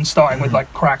rather than starting with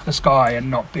like Crack the Sky and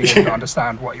not being able to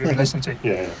understand what you're listening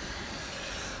to.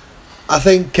 I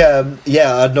think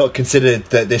I'd not considered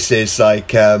that this is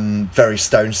like very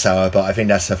Stone Sour, but I think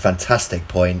that's a fantastic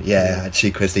point.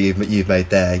 Actually, Chris, that you've made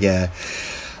there.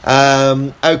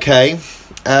 Okay.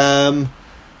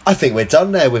 I think we're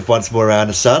done there with Once More Around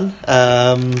the Sun.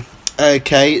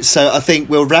 Okay, so I think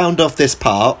we'll round off this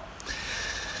part.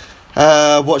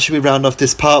 What should we round off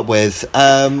this part with?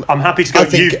 I'm happy to go.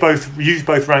 You've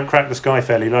both ranked Crack the Sky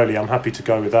fairly lowly. I'm happy to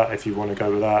go with that if you want to go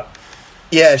with that.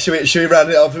 Yeah, should we round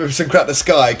it off with some Crack the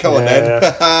Sky? Come on then.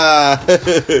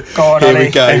 Go on, Here Ali.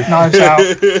 we go. Knives out.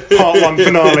 Part 1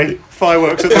 finale.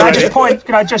 Fireworks at the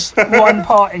Can I just one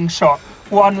parting shot?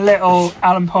 One little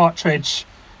Alan Partridge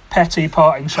petty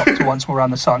parting shot to Once More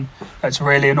Around the Sun that's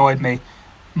really annoyed me.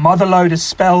 Motherlode is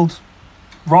spelled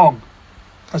wrong.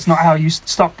 That's not how you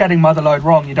stop getting Motherlode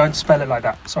wrong. You don't spell it like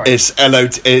that. Sorry. It's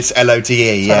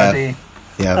L-O-D-E, yeah.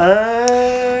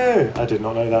 Oh, I did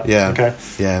not know that. Yeah. Okay.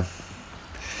 Yeah.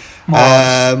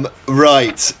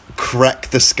 Right. Crack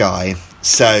the Sky.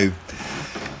 So,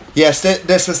 yes,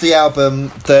 this was the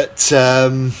album that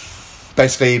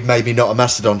basically made me not a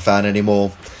Mastodon fan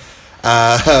anymore.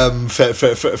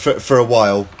 for a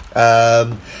while.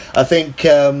 I think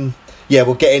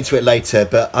we'll get into it later,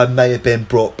 but I may have been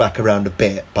brought back around a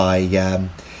bit by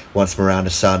Once Miranda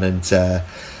Sun and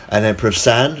Emperor of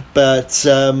Sand, but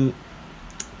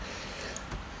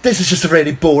this is just a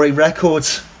really boring record.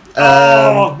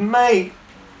 Oh, mate,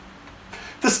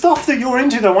 the stuff that you're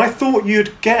into though, I thought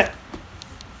you'd get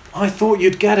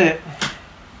it.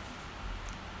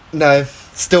 No,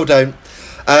 still don't.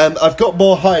 I've got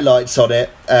more highlights on it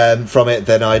from it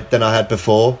than I had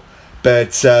before,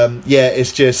 but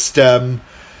it's just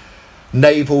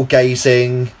navel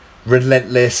gazing,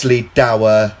 relentlessly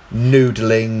dour,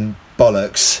 noodling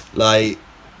bollocks. Like,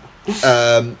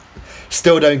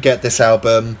 still don't get this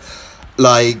album.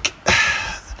 Like,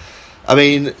 I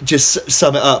mean, just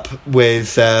sum it up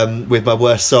with my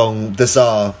worst song, The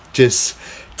Tsar. Just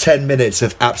 10 minutes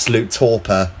of absolute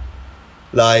torpor.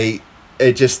 Like,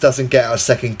 it just doesn't get out of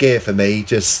second gear for me.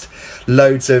 Just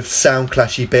loads of sound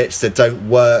clashy bits that don't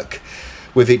work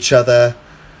with each other.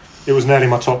 It was nearly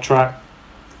my top track.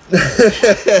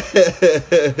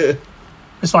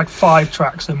 It's like 5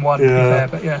 tracks in one, to be fair,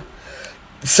 but yeah.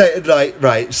 Save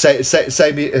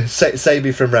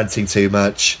me from ranting too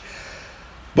much.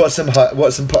 Let's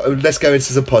go into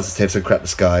some positives and Crack the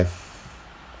Sky.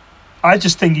 I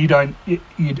just think you don't.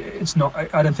 It's not.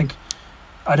 I don't think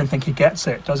he gets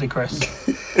it, does he, Chris?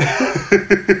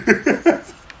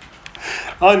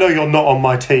 I know you're not on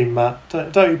my team, Matt.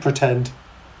 Don't you pretend.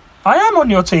 I am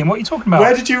on your team. What are you talking about?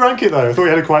 Where did you rank it though? I thought you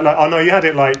had it quite. Oh no, you had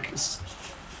it like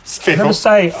fifth. I'm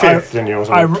fifth, didn't you? Or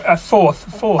something? Fourth. Oh,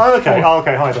 okay. Fourth. Oh,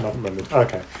 okay. I don't remember.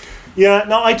 Okay. Yeah.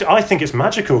 No, I think it's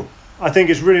magical. I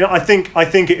think it's really. I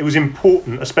think it was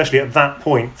important, especially at that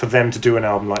point, for them to do an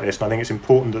album like this. And I think it's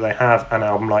important that they have an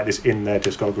album like this in their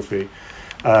discography.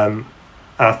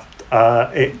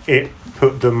 It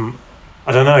put them.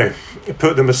 I don't know. It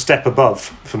put them a step above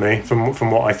for me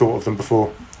from what I thought of them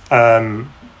before. It's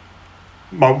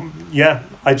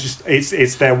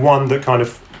their one that kind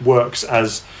of works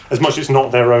as much as it's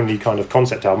not their only kind of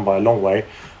concept album by a long way.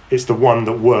 It's the one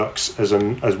that works as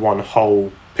one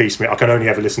whole piece. I can only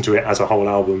ever listen to it as a whole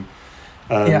album.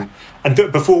 And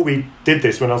before we did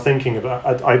this, when I was thinking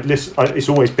about, I've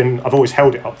always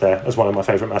held it up there as one of my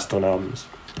favourite Mastodon albums.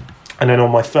 And then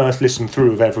on my first listen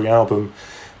through of every album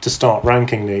to start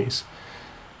ranking these,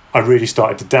 I really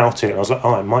started to doubt it. And I was like,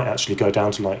 it might actually go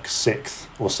down to like 6th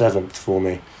or 7th for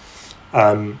me.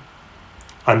 And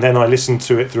then I listened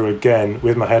to it through again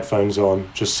with my headphones on,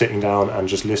 just sitting down and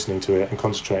just listening to it and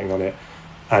concentrating on it.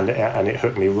 And it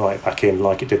hooked me right back in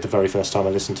like it did the very first time I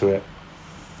listened to it.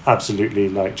 Absolutely,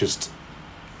 like, just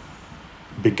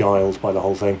beguiled by the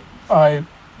whole thing. I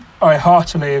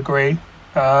heartily agree.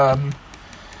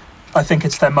 I think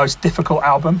it's their most difficult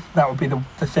album. That would be the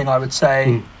thing I would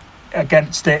say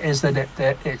against it, is that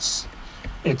it's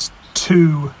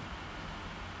too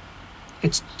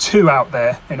out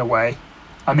there in a way.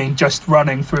 I mean, just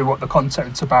running through what the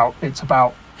concept's about. It's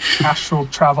about astral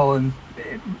travel and,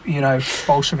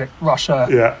 Bolshevik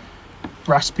Russia,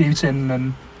 Rasputin,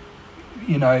 and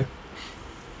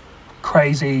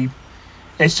crazy.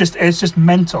 It's just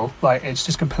mental. Like, it's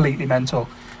just completely mental.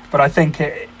 But I think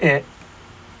it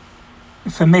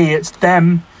for me, it's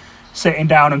them sitting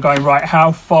down and going, right,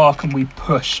 how far can we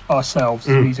push ourselves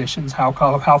as musicians?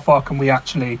 How far can we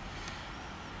actually,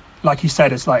 like you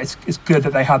said, it's like it's good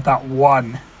that they had that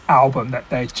one album that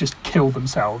they just killed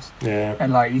themselves. Yeah.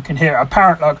 And like you can hear,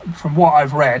 apparently, like, from what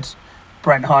I've read,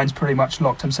 Brent Hinds pretty much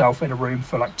locked himself in a room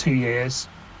for like 2 years,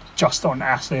 just on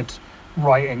acid,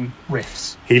 writing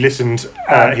riffs. He listened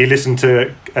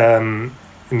to In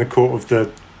the Court of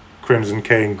the Crimson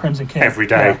King every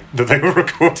day that they were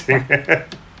recording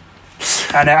it.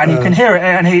 And you can hear it,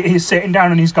 and he's sitting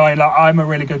down and he's going like, I'm a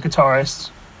really good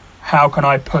guitarist. How can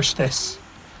I push this?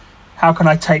 How can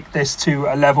I take this to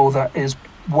a level that is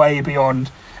way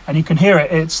beyond? And you can hear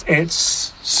it.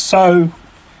 It's so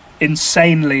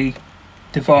insanely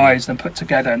devised and put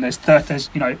together. And there's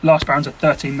Last Round's a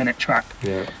 13-minute track.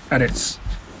 Yeah. And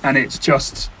it's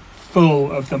just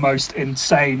full of the most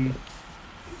insane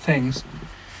things.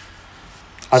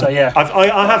 I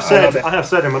have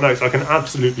said in my notes, I can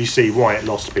absolutely see why it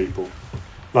lost people.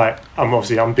 Like,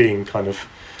 I'm being kind of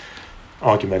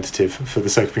argumentative for the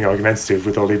sake of being argumentative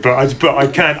with Ollie, but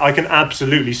I can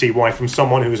absolutely see why, from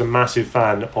someone who was a massive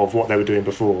fan of what they were doing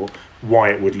before,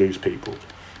 why it would lose people.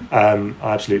 I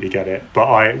absolutely get it.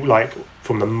 But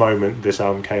from the moment this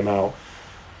album came out,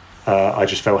 I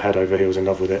just fell head over heels in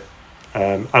love with it.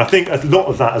 And I think a lot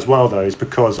of that as well, though, is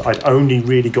because I'd only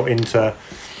really got into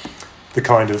the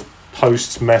kind of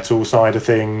post-metal side of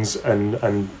things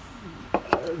and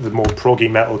the more proggy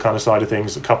metal kind of side of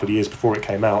things a couple of years before it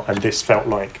came out, and this felt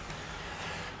like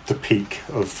the peak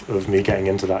of me getting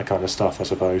into that kind of stuff, I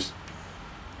suppose.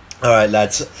 All right,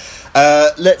 lads.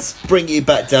 Let's bring you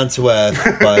back down to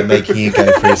earth by making you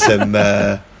go through some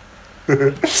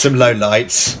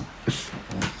lowlights.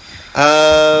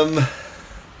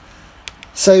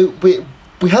 So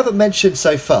we haven't mentioned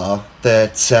so far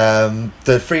that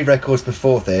the 3 records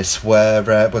before this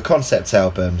were concept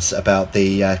albums about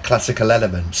the classical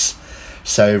elements.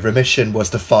 So Remission was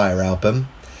the fire album,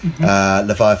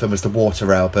 Leviathan was the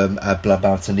water album, and Blood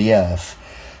Mountain the earth.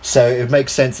 So it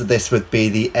makes sense that this would be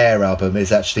the air album.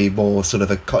 Is actually more sort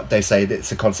of they say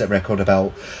it's a concept record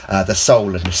about the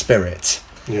soul and the spirit.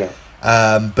 Yeah.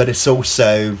 But it's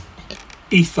also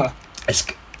ether.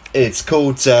 It's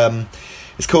called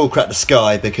Crack the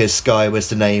Sky because Sky was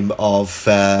the name of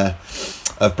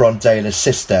Brondale's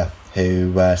sister,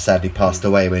 who sadly passed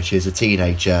away when she was a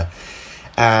teenager.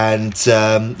 And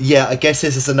I guess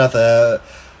this is another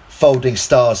Folding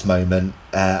Stars moment,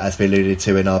 as we alluded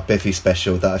to in our Biffy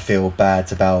special, that I feel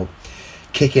bad about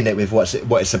kicking it with what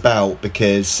it's about,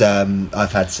 because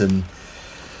I've had some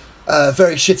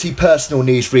very shitty personal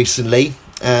news recently,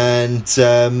 and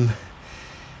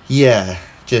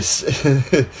just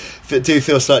do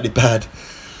feel slightly bad.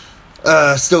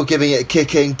 Still giving it a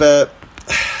kicking, but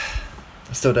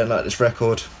I still don't like this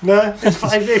record. No,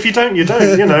 if you don't, you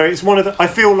don't. You know, it's one of the. I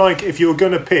feel like if you were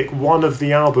going to pick one of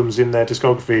the albums in their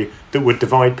discography that would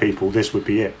divide people, this would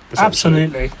be it.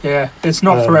 Absolutely, yeah. It's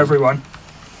not for everyone.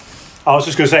 I was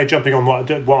just going to say, jumping on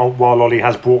while Ollie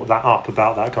has brought that up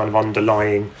about that kind of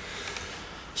underlying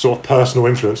sort of personal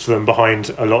influence for them behind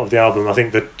a lot of the album. I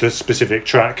think that the specific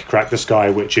track, "Crack the Sky,"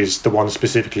 which is the one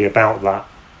specifically about that,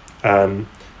 and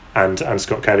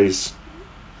Scott Kelly's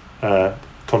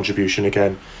contribution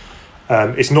again.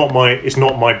 It's not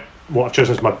my what I've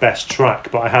chosen as my best track,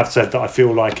 but I have said that I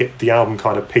feel like the album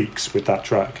kind of peaks with that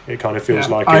track. It kind of feels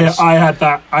like I had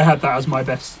that as my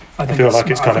best. I feel like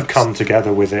it's kind of come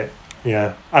together with it.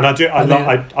 Yeah, and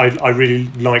I really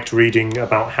liked reading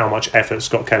about how much effort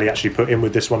Scott Kelly actually put in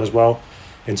with this one as well,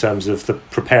 in terms of the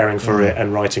preparing for it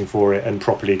and writing for it, and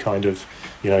properly kind of,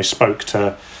 spoke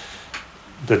to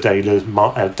the Dayler's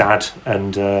dad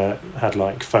and had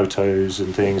like photos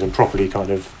and things, and properly kind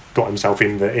of got himself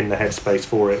in the headspace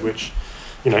for it, which,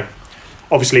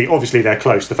 obviously they're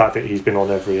close, the fact that he's been on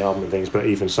every album and things, but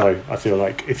even so, I feel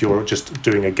like if you're just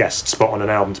doing a guest spot on an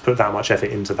album, to put that much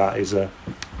effort into that is a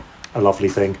lovely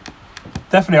thing.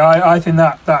 Definitely, I think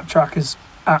that track is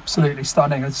absolutely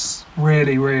stunning. It's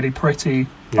really, really pretty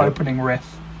opening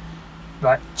riff,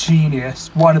 like genius.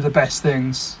 One of the best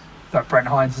things that Brent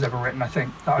Hinds has ever written, I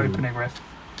think, that opening riff.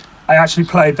 I actually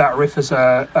played that riff as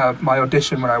my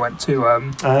audition when I went to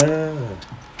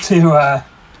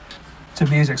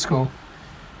music school,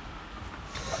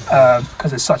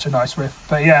 because it's such a nice riff.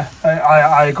 But yeah,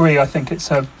 I agree. I think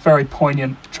it's a very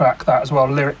poignant track, that as well,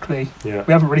 lyrically. Yeah.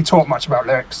 We haven't really talked much about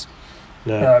lyrics,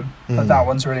 no. But that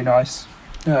one's really nice.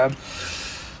 So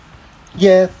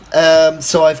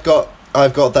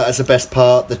I've got that as the best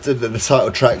part. The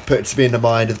title track puts me in the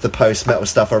mind of the post-metal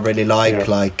stuff I really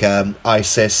like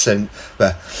Isis, and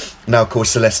now called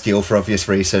Celestial for obvious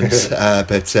reasons,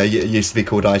 but it used to be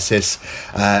called Isis,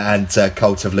 and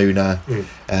Cult of Luna,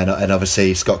 and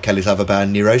obviously Scott Kelly's other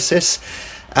band, Neurosis.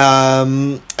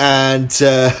 And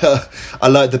I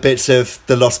like the bits of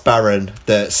The Lost Baron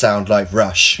that sound like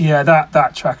Rush. Yeah,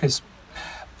 that track is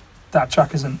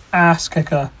an ass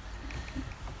kicker.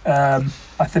 I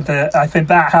think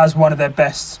that has one of their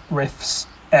best riffs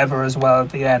ever as well.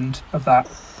 At the end of that,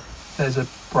 there's a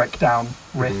breakdown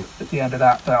riff at the end of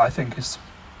that I think is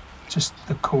just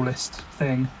the coolest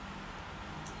thing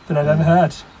that I've ever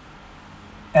heard,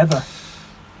 ever.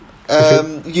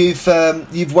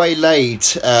 You've waylaid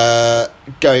trying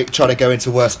to go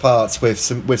into worse parts with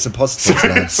some positives.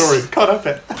 Lads. Sorry, can't help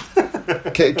it.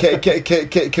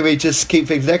 Can we just keep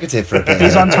things negative for a bit?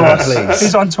 He's on to us. Please.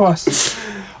 He's on to us.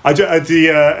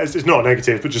 It's not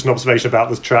negative, but just an observation about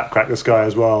this track, "Crack the Sky,"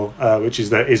 as well, which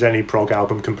is that is any prog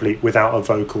album complete without a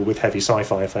vocal with heavy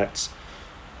sci-fi effects?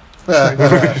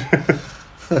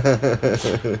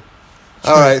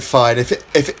 All right, fine.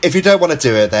 If you don't want to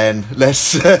do it, then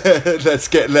let's get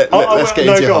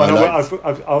into your highlights.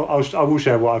 I will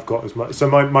share what I've got as much. So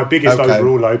my biggest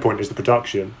overall low point is the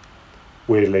production.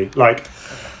 Weirdly,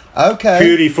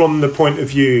 purely from the point of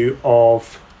view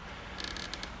of,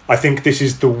 I think this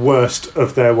is the worst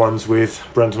of their ones with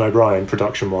Brendan O'Brien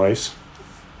production-wise,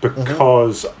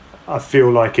 because I feel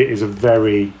like it is a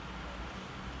very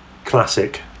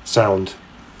classic sound.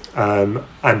 and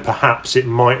perhaps it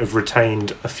might have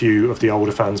retained a few of the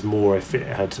older fans more if it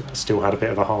had still had a bit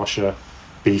of a harsher,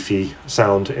 beefy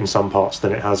sound in some parts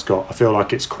than it has got. I feel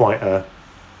like it's quite a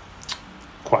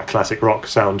classic rock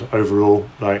sound overall.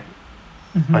 Like,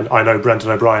 I know Brendan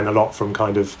O'Brien a lot from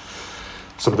kind of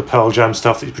some of the Pearl Jam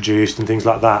stuff that he's produced and things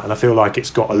like that, and I feel like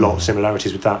it's got a lot of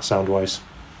similarities with that sound wise.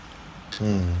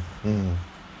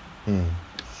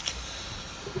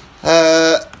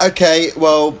 Okay,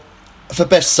 well, for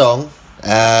best song,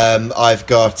 I've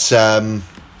got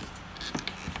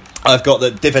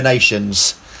the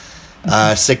Divinations.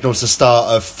 Signals the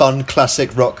start of fun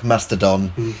classic rock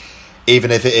mastodon,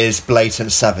 even if it is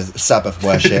blatant Sabbath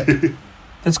worship.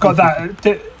 It's got that.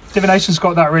 Divination's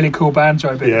got that really cool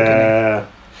banjo bit. Yeah.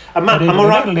 And Matt, am I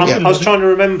right? I was trying to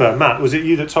remember. Matt, was it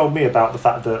you that told me about the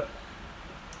fact that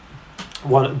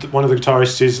one of the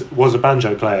guitarists was a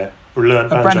banjo player or learned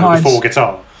banjo before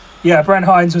guitar? Yeah, Brent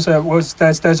Hines was.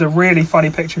 There's a really funny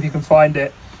picture if you can find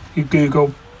it. You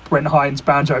Google Brent Hines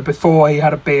banjo before he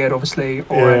had a beard, obviously,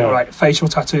 or like facial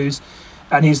tattoos,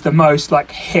 and he's the most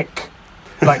like hick,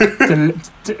 like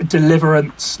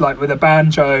deliverance, like with a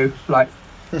banjo, like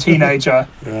teenager,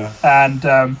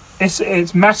 and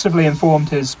it's massively informed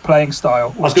his playing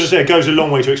style. I was going to say it goes a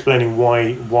long way to explaining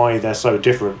why they're so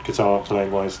different guitar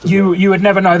playing wise. You would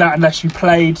never know that unless you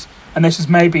played, and this is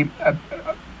maybe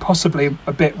possibly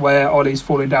a bit where Ollie's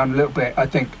falling down a little bit. I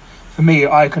think for me,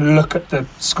 I can look at the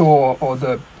score or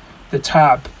the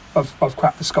tab of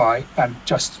Crack the Skye and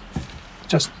just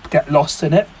get lost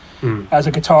in it as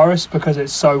a guitarist, because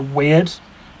it's so weird.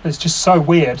 It's just so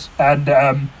weird, and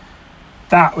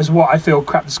that was what I feel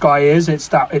Crack the Skye is. It's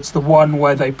the one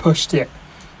where they pushed it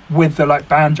with the like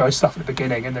banjo stuff at the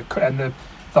beginning, and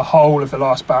the whole of the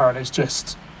Last Baron is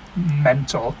just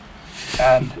mental,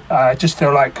 and I just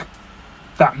feel like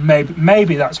that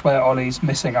maybe that's where Ollie's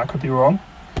missing. I could be wrong,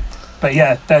 but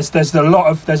yeah, there's a lot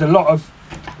of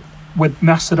with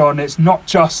Mastodon. It's not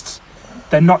just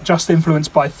they're not just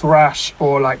influenced by thrash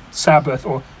or like Sabbath,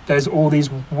 or there's all these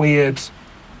weird.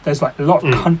 There's like a lot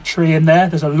of country in there.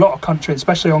 There's a lot of country,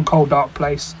 especially on Cold Dark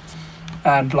Place,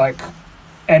 and like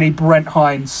any Brent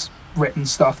Hines written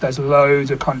stuff. There's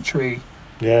loads of country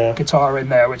guitar in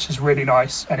there, which is really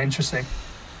nice and interesting.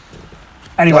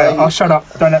 Anyway, I'll shut up.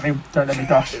 Don't let me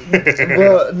gush.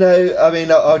 Well, no, I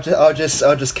mean, I'll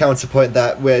just counterpoint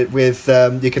that with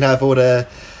you can have all the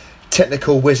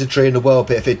technical wizardry in the world,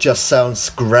 but if it just sounds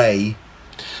grey.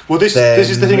 Well, this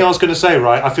is the thing I was going to say,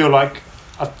 right? I feel like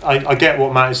I get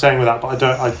what Matt is saying with that, but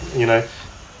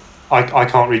I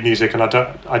can't read music, and I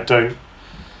don't.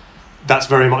 That's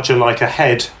very much a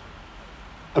head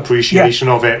appreciation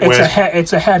of it.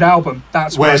 It's a head album.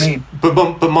 That's what I mean.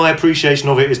 But my appreciation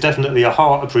of it is definitely a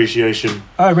heart appreciation.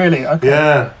 Oh, really? Okay.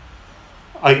 Yeah.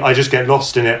 I just get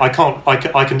lost in it. I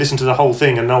can listen to the whole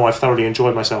thing and know I've thoroughly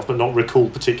enjoyed myself, but not recall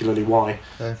particularly why.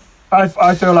 Yeah.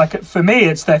 I feel like for me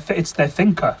it's their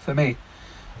thinker. For me,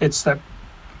 it's their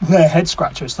head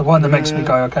scratcher. It's the one that makes me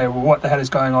go, okay, well, what the hell is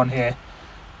going on here?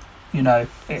 There's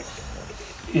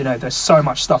so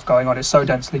much stuff going on. It's so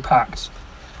densely packed.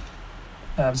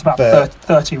 It's about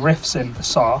 30 riffs in the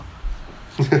Tsar.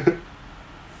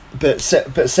 But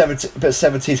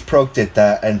 70s prog did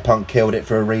that, and punk killed it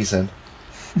for a reason.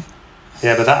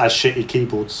 Yeah, but that has shitty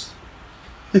keyboards.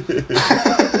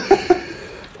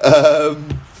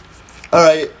 All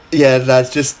right, yeah,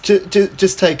 lads, just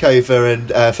take over and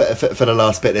for the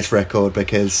last bit of this record,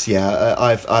 because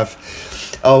I'll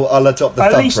adopt the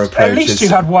thumper approach. At least you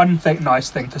had one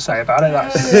nice thing to say about it.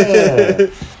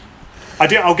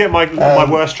 I'll get my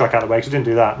worst track out of the way, because I didn't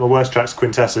do that. My worst track's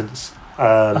Quintessence.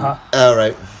 All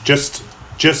right. Just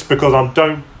because I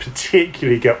don't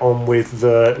particularly get on with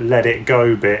the Let It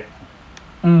Go bit.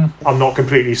 I'm not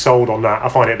completely sold on that. I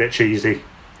find it a bit cheesy.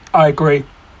 I agree.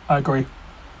 My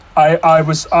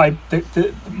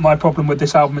problem with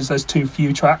this album is there's too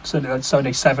few tracks, and it's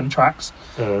only 7 tracks.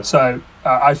 So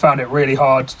I found it really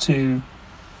hard to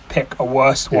pick a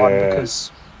worst one,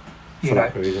 because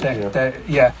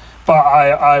But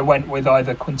I went with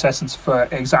either Quintessence for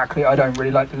exactly. I don't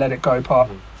really like the Let It Go part.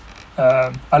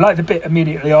 I like the bit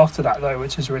immediately after that though,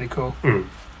 which is really cool.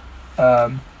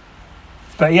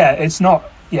 But yeah, it's not.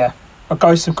 Yeah, A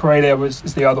Ghost of Corellia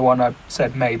is the other one I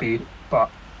said maybe, but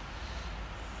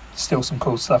still some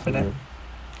cool stuff in it.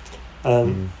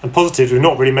 And positives, we've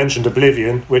not really mentioned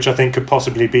Oblivion, which I think could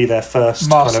possibly be their first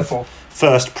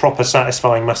first proper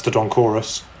satisfying Mastodon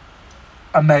chorus.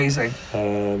 Amazing.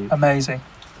 Amazing.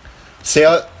 See,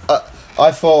 I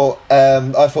thought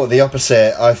the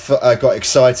opposite. I got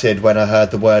excited when I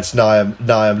heard the words "Now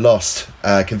I'm lost,"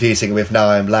 confusing with "Now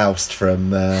I'm loused"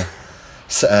 from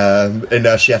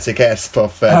inertiatic esp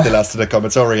of De Last of the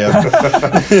Comatorium.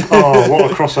 Oh, what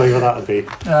a crossover that would be.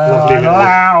 Lovely little-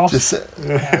 Wow.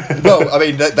 Well, I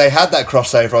mean, they had that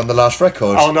crossover on the last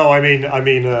record. Oh no, I mean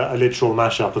a literal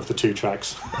mashup of the two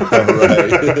tracks.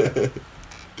 Right.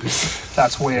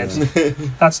 That's weird.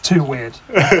 That's too weird.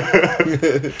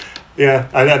 Yeah,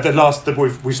 and the last that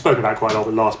we've spoken about quite a lot.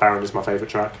 The Last Baron is my favourite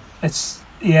track. It's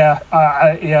yeah.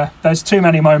 There's too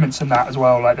many moments in that as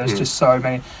well. Like there's just so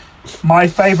many. My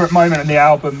favourite moment in the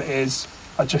album is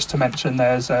just to mention.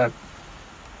 There's a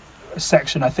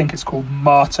section. I think it's called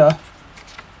Martyr.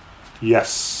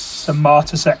 Yes. The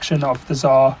Martyr section of the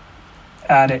Tsar,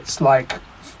 and it's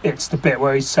the bit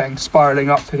where he's saying spiraling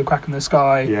up through the crack in the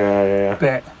sky. Yeah.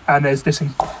 Bit, and there's this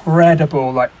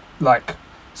incredible like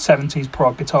 70s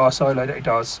prog guitar solo that he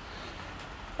does,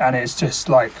 and it's just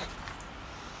like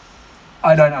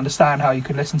I don't understand how you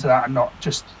could listen to that and not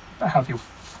just have your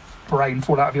brain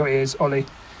fall out of your ears, Ollie.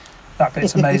 That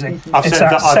bit's amazing. It's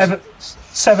at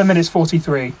 7 minutes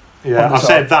 43. Yeah, I've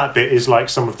said that bit is like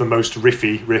some of the most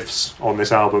riffs on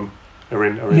this album are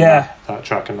in that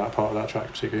track and that part of that track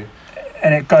particularly.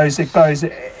 And it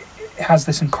has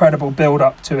this incredible build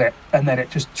up to it, and then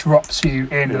it just drops you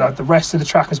in. Like the rest of the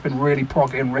track has been really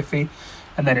proggy and riffy,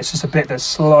 and then it's just a bit that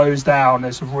slows down.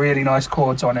 There's some really nice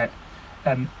chords on it,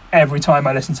 and every time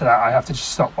I listen to that, I have to just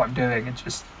stop what I'm doing and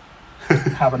just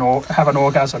have an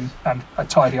orgasm and I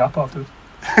tidy up afterwards.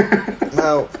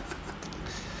 Now,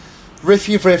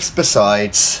 riffs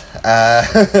besides,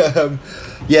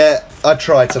 yeah, I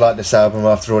tried to like this album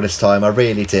after all this time. I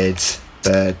really did,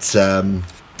 but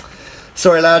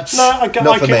sorry, lads. No, I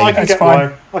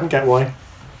can get why.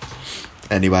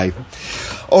 Anyway,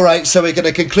 all right. So we're going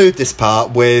to conclude this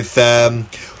part with a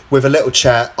little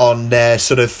chat on their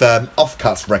sort of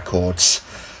offcuts records.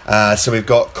 So we've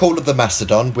got Call of the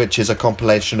Mastodon, which is a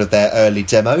compilation of their early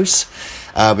demos.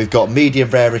 We've got Medium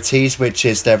Rarities, which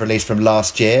is their release from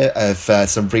last year of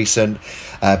some recent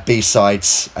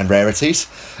B-sides and rarities.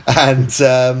 And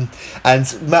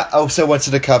Matt also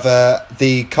wanted to cover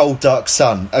the Cold Dark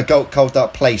Sun, Cold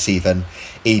Dark Place even,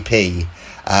 EP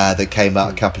that came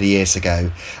out a couple of years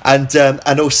ago. And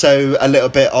also a little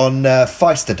bit on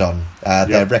Feistodon,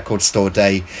 their record store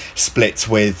day split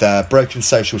with Broken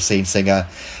Social Scene singer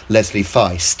Leslie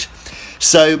Feist.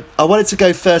 So I wanted to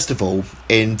go first of all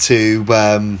into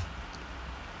Call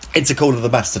of the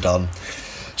Mastodon.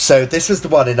 So this was the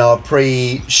one in our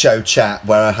pre-show chat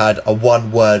where I had a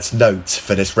one-word note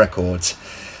for this record,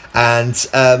 and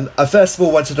I first of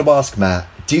all wanted to ask Matt,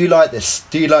 do you like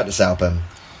this album?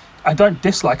 I don't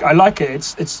dislike it. I like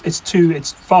it.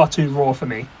 It's far too raw for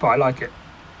me, but I like it.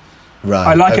 Right.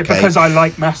 I like it because I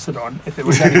like Mastodon. If it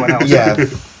was anyone else,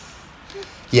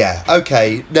 Yeah,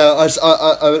 okay. No, I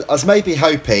was maybe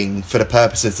hoping for the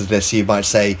purposes of this you might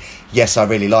say, yes, I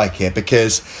really like it,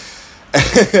 because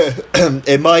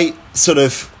it might sort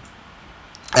of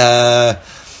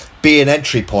be an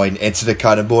entry point into the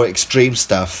kind of more extreme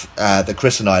stuff that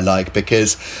Chris and I like,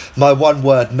 because my one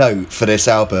word note for this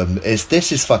album is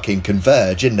this is fucking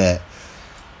Converge, isn't it?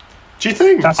 Do you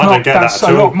think? That's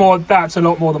a lot more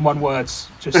than one word.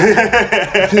 Just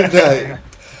No.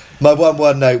 My one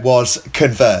word note was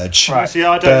Converge. Right. See,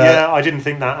 I didn't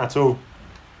think that at all.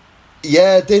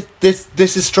 Yeah,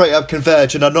 this is straight up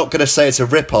Converge, and I'm not going to say it's a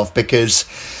rip-off, because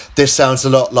this sounds a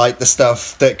lot like the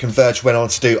stuff that Converge went on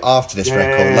to do after this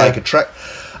record. Like a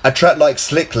track like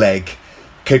Slick Leg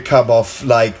could come off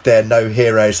like their No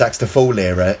Heroes Axe to Fall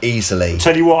era easily.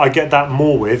 Tell you what, I get that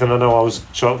more with, and I know I was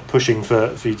pushing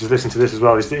for you to listen to this as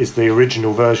well, is the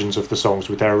original versions of the songs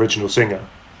with their original singer.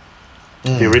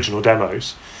 The original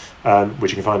demos,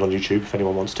 which you can find on YouTube if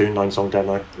anyone wants to, 9-song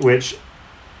demo, which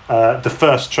the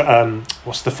first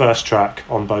what's the first track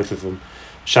on both of them?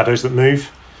 Shadows That Move,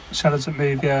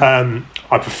 yeah.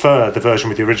 I prefer the version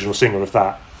with the original singer of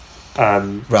that,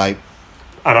 Right.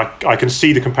 and I can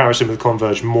see the comparison with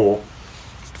Converge more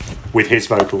with his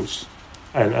vocals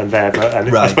and their,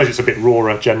 and right. I suppose it's a bit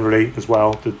rawer generally as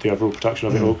well, the overall production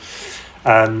of it all.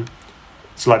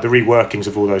 So like the reworkings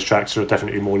of all those tracks are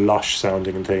definitely more lush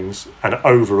sounding and things, and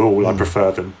overall I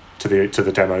prefer them to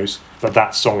the demos, but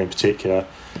that song in particular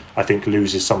I think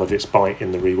loses some of its bite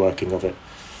in the reworking of it.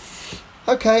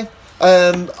 Okay.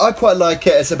 I quite like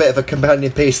it as a bit of a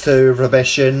companion piece to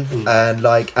Remission, and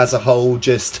like as a whole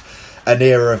just an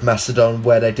era of Mastodon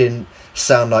where they didn't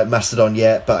sound like Mastodon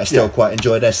yet, but I still quite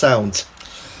enjoy their sound.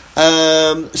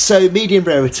 So Medium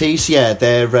Rarities,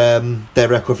 their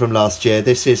record from last year.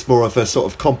 This is more of a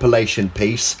sort of compilation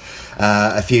piece,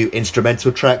 a few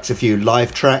instrumental tracks, a few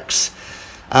live tracks.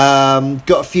 Got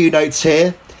a few notes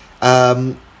here.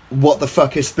 What the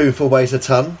fuck is Spoonful Weighs a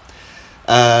Ton?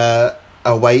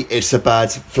 oh wait, it's a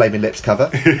bad Flaming Lips cover.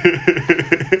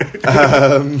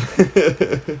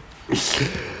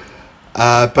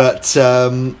 But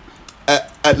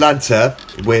Atlanta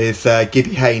with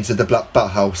Gibby Haynes and the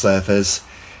Butthole Surfers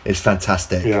is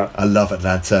fantastic. Yeah. I love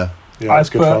Atlanta. Yeah, it's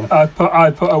good fun. I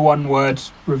put a one-word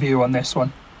review on this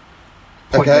one.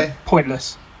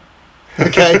 Pointless.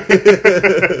 Okay.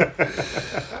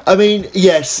 I mean,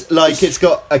 yes, like it's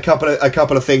got a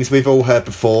couple of things we've all heard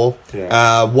before.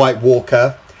 Yeah. White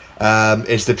Walker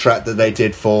is the track that they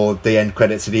did for the end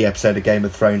credits of the episode of Game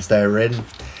of Thrones they were in,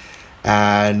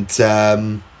 and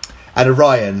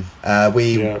Orion.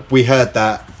 We heard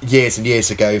that years and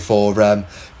years ago for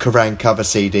Kerrang cover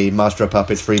CD, Master of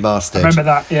Puppets Remastered. I remember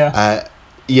that. Yeah.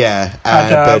 Yeah.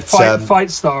 Had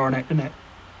Fight Star on it, didn't it?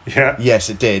 Yeah. Yes,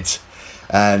 it did.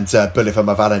 And Bullet for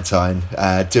My Valentine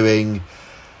doing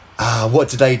what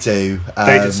did they do?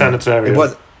 They did Sanitarium.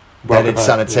 They did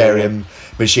Sanitarium,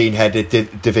 Machine Headed,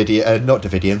 Davidian, not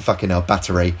Davidian, fucking hell,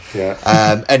 Battery.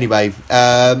 Yeah. Anyway,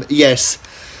 yes,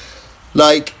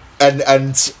 like,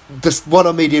 and this one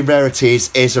on Medium Rarities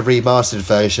is a remastered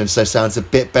version, so sounds a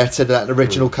bit better than that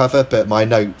original cover. But my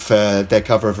note for their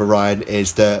cover of Orion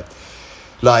is that,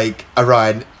 like,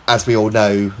 Orion, as we all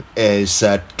know, is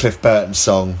Cliff Burton's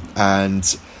song,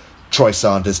 and Troy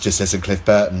Sanders just isn't Cliff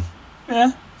Burton.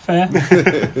 Yeah, fair.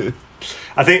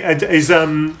 I think is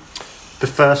the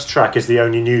first track is the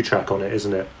only new track on it,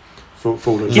 isn't it? Fallen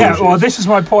Torches. Yeah, well, this is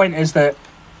my point, is that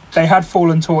they had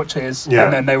Fallen Torches,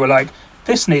 and then they were like,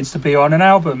 this needs to be on an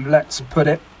album, let's put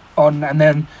it on, and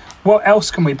then what else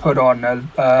can we put on?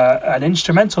 An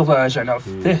instrumental version of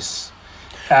this.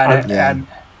 And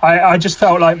I just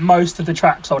felt like most of the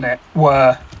tracks on it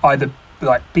were either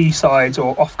like B-sides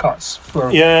or offcuts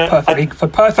for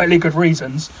perfectly good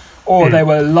reasons, or they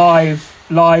were live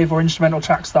or instrumental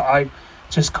tracks that I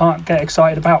just can't get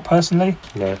excited about personally.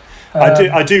 No,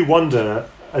 I do wonder.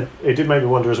 It did make me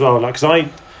wonder as well, like, because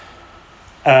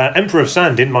Emperor of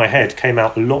Sand in my head came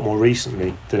out a lot more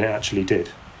recently than it actually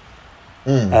did,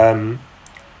 and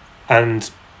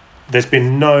there's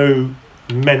been no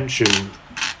mention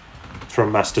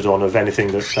from Mastodon of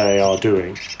anything that they are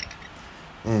doing,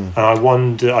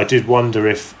 and I did wonder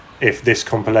if this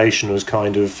compilation was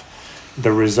kind of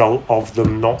the result of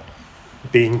them not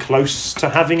being close to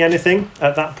having anything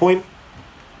at that point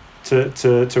to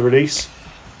release,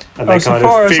 and they kind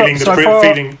of feeling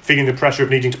the pressure of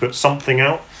needing to put something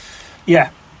out. Yeah,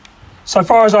 so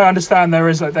far as I understand, there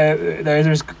is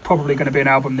probably going to be an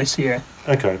album this year.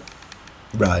 Okay,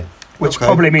 right. Which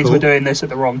probably means we're doing this at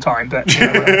the wrong time, but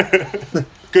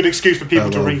good excuse for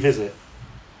people to revisit.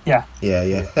 Yeah.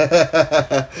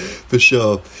 For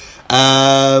sure.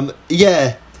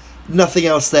 Nothing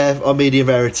else there on Medium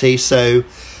Rarity. So,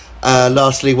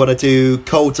 lastly, want to do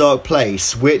Cold Dark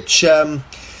Place, which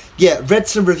read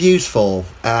some reviews for,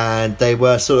 and they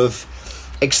were sort of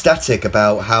ecstatic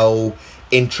about how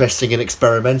interesting and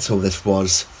experimental this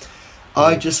was.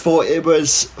 I just thought it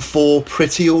was 4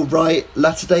 pretty alright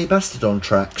latter-day Mastodon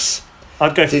tracks.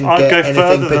 I'd go anything further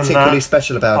particularly than that.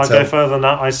 special about it. I'd go further than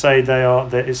that. I say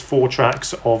there is 4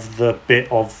 tracks of the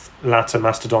bit of latter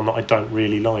Mastodon that I don't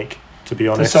really like, to be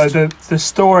honest. So the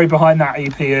story behind that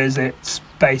EP is it's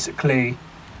basically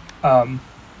Brent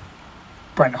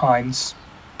Hines'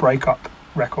 breakup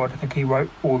record. I think he wrote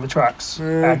all the tracks.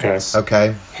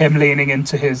 Okay. Him leaning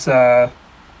into his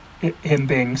him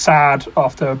being sad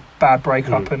after a bad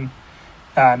breakup and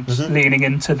leaning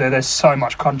into there's so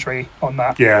much country on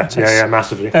that. Yeah,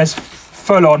 massively. There's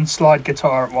full on slide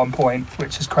guitar at one point,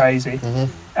 which is crazy.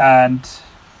 And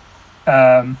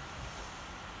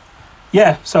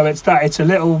so it's a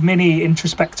little mini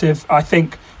introspective, I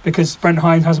think, because Brent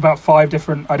Hines has about 5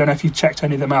 different, I don't know if you've checked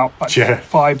any of them out,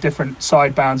 5 different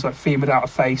side bands, like Theme Without a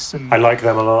Face, and I like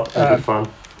them a lot. They're good fun.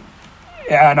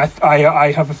 Yeah, and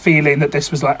I have a feeling that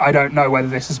this was like, I don't know whether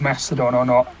this is Mastodon or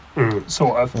not,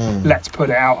 sort of, let's put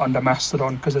it out under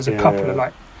Mastodon, because there's a couple of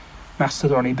like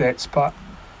Mastodon-y bits, but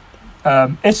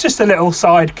it's just a little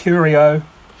side curio.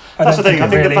 That's the thing. I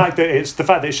think the fact that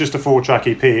it's just a 4-track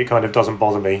EP, it kind of doesn't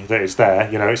bother me that it's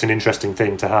there. You know, it's an interesting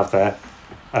thing to have there.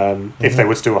 If they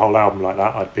were to do a whole album like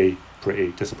that, I'd be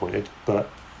pretty disappointed. But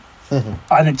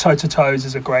I think Toe to Toes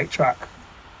is a great track.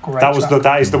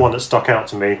 That is the one that stuck out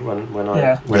to me when it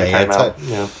came out.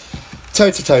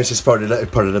 Toe to Toes is probably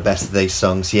the best of these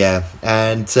songs. Yeah,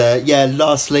 and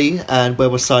lastly, and where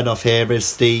we'll sign off here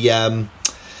is the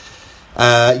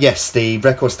the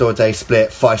Record Store Day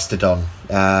split Feistodon.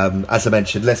 As I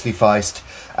mentioned, Leslie Feist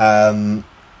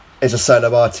is a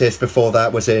solo artist. Before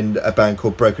that was in a band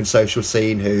called Broken Social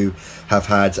Scene, who have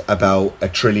had about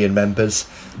 1 trillion members,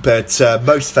 but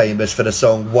most famous for the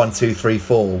song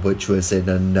 1234, which was in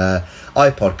an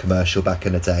iPod commercial back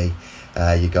in the day.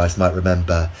 You guys might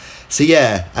remember. So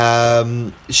yeah,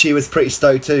 she was pretty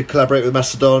stoked to collaborate with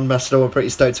Mastodon. Mastodon were pretty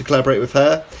stoked to collaborate with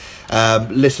her.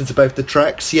 Listen to both the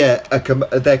tracks. Yeah,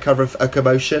 their cover of A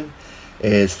Commotion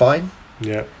is fine.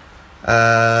 Yeah.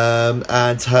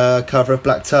 And her cover of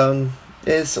Black Tongue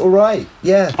is all right.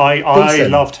 Yeah, I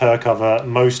loved her cover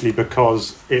mostly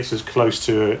because it's as close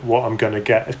to what I'm going to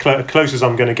get, as close as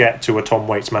I'm going to get to a Tom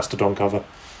Waits Mastodon cover.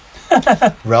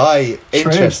 Right.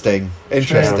 True. Interesting.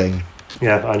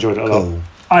 Yeah, I enjoyed it a lot. Cool.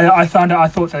 I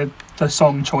thought the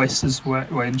song choices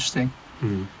were interesting.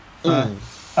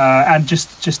 And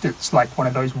just it's like one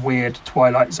of those weird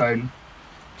Twilight Zone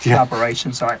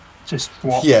collaborations. Like, just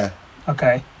what? Yeah.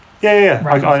 Okay. Yeah.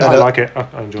 I like it.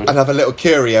 I enjoyed it. Another little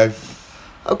curio.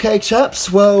 Okay,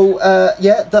 chaps. Well,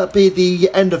 that'd be the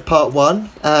end of part 1.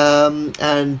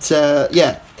 And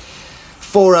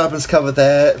 4 albums covered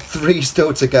there, 3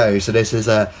 still to go. So this is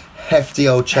a hefty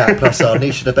old chat. Plus our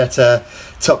Niche of the Better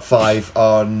top 5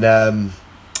 on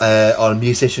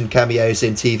musician cameos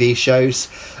in TV shows.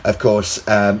 Of course,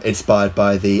 inspired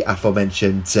by the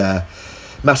aforementioned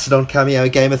Mastodon cameo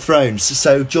in Game of Thrones.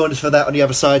 So join us for that on the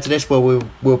other side of this, where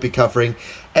we'll be covering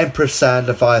Emperor's Sand,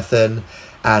 Leviathan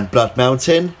and Blood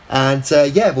Mountain. And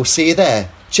we'll see you there.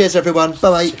 Cheers everyone.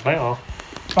 Bye. Later.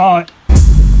 Bye.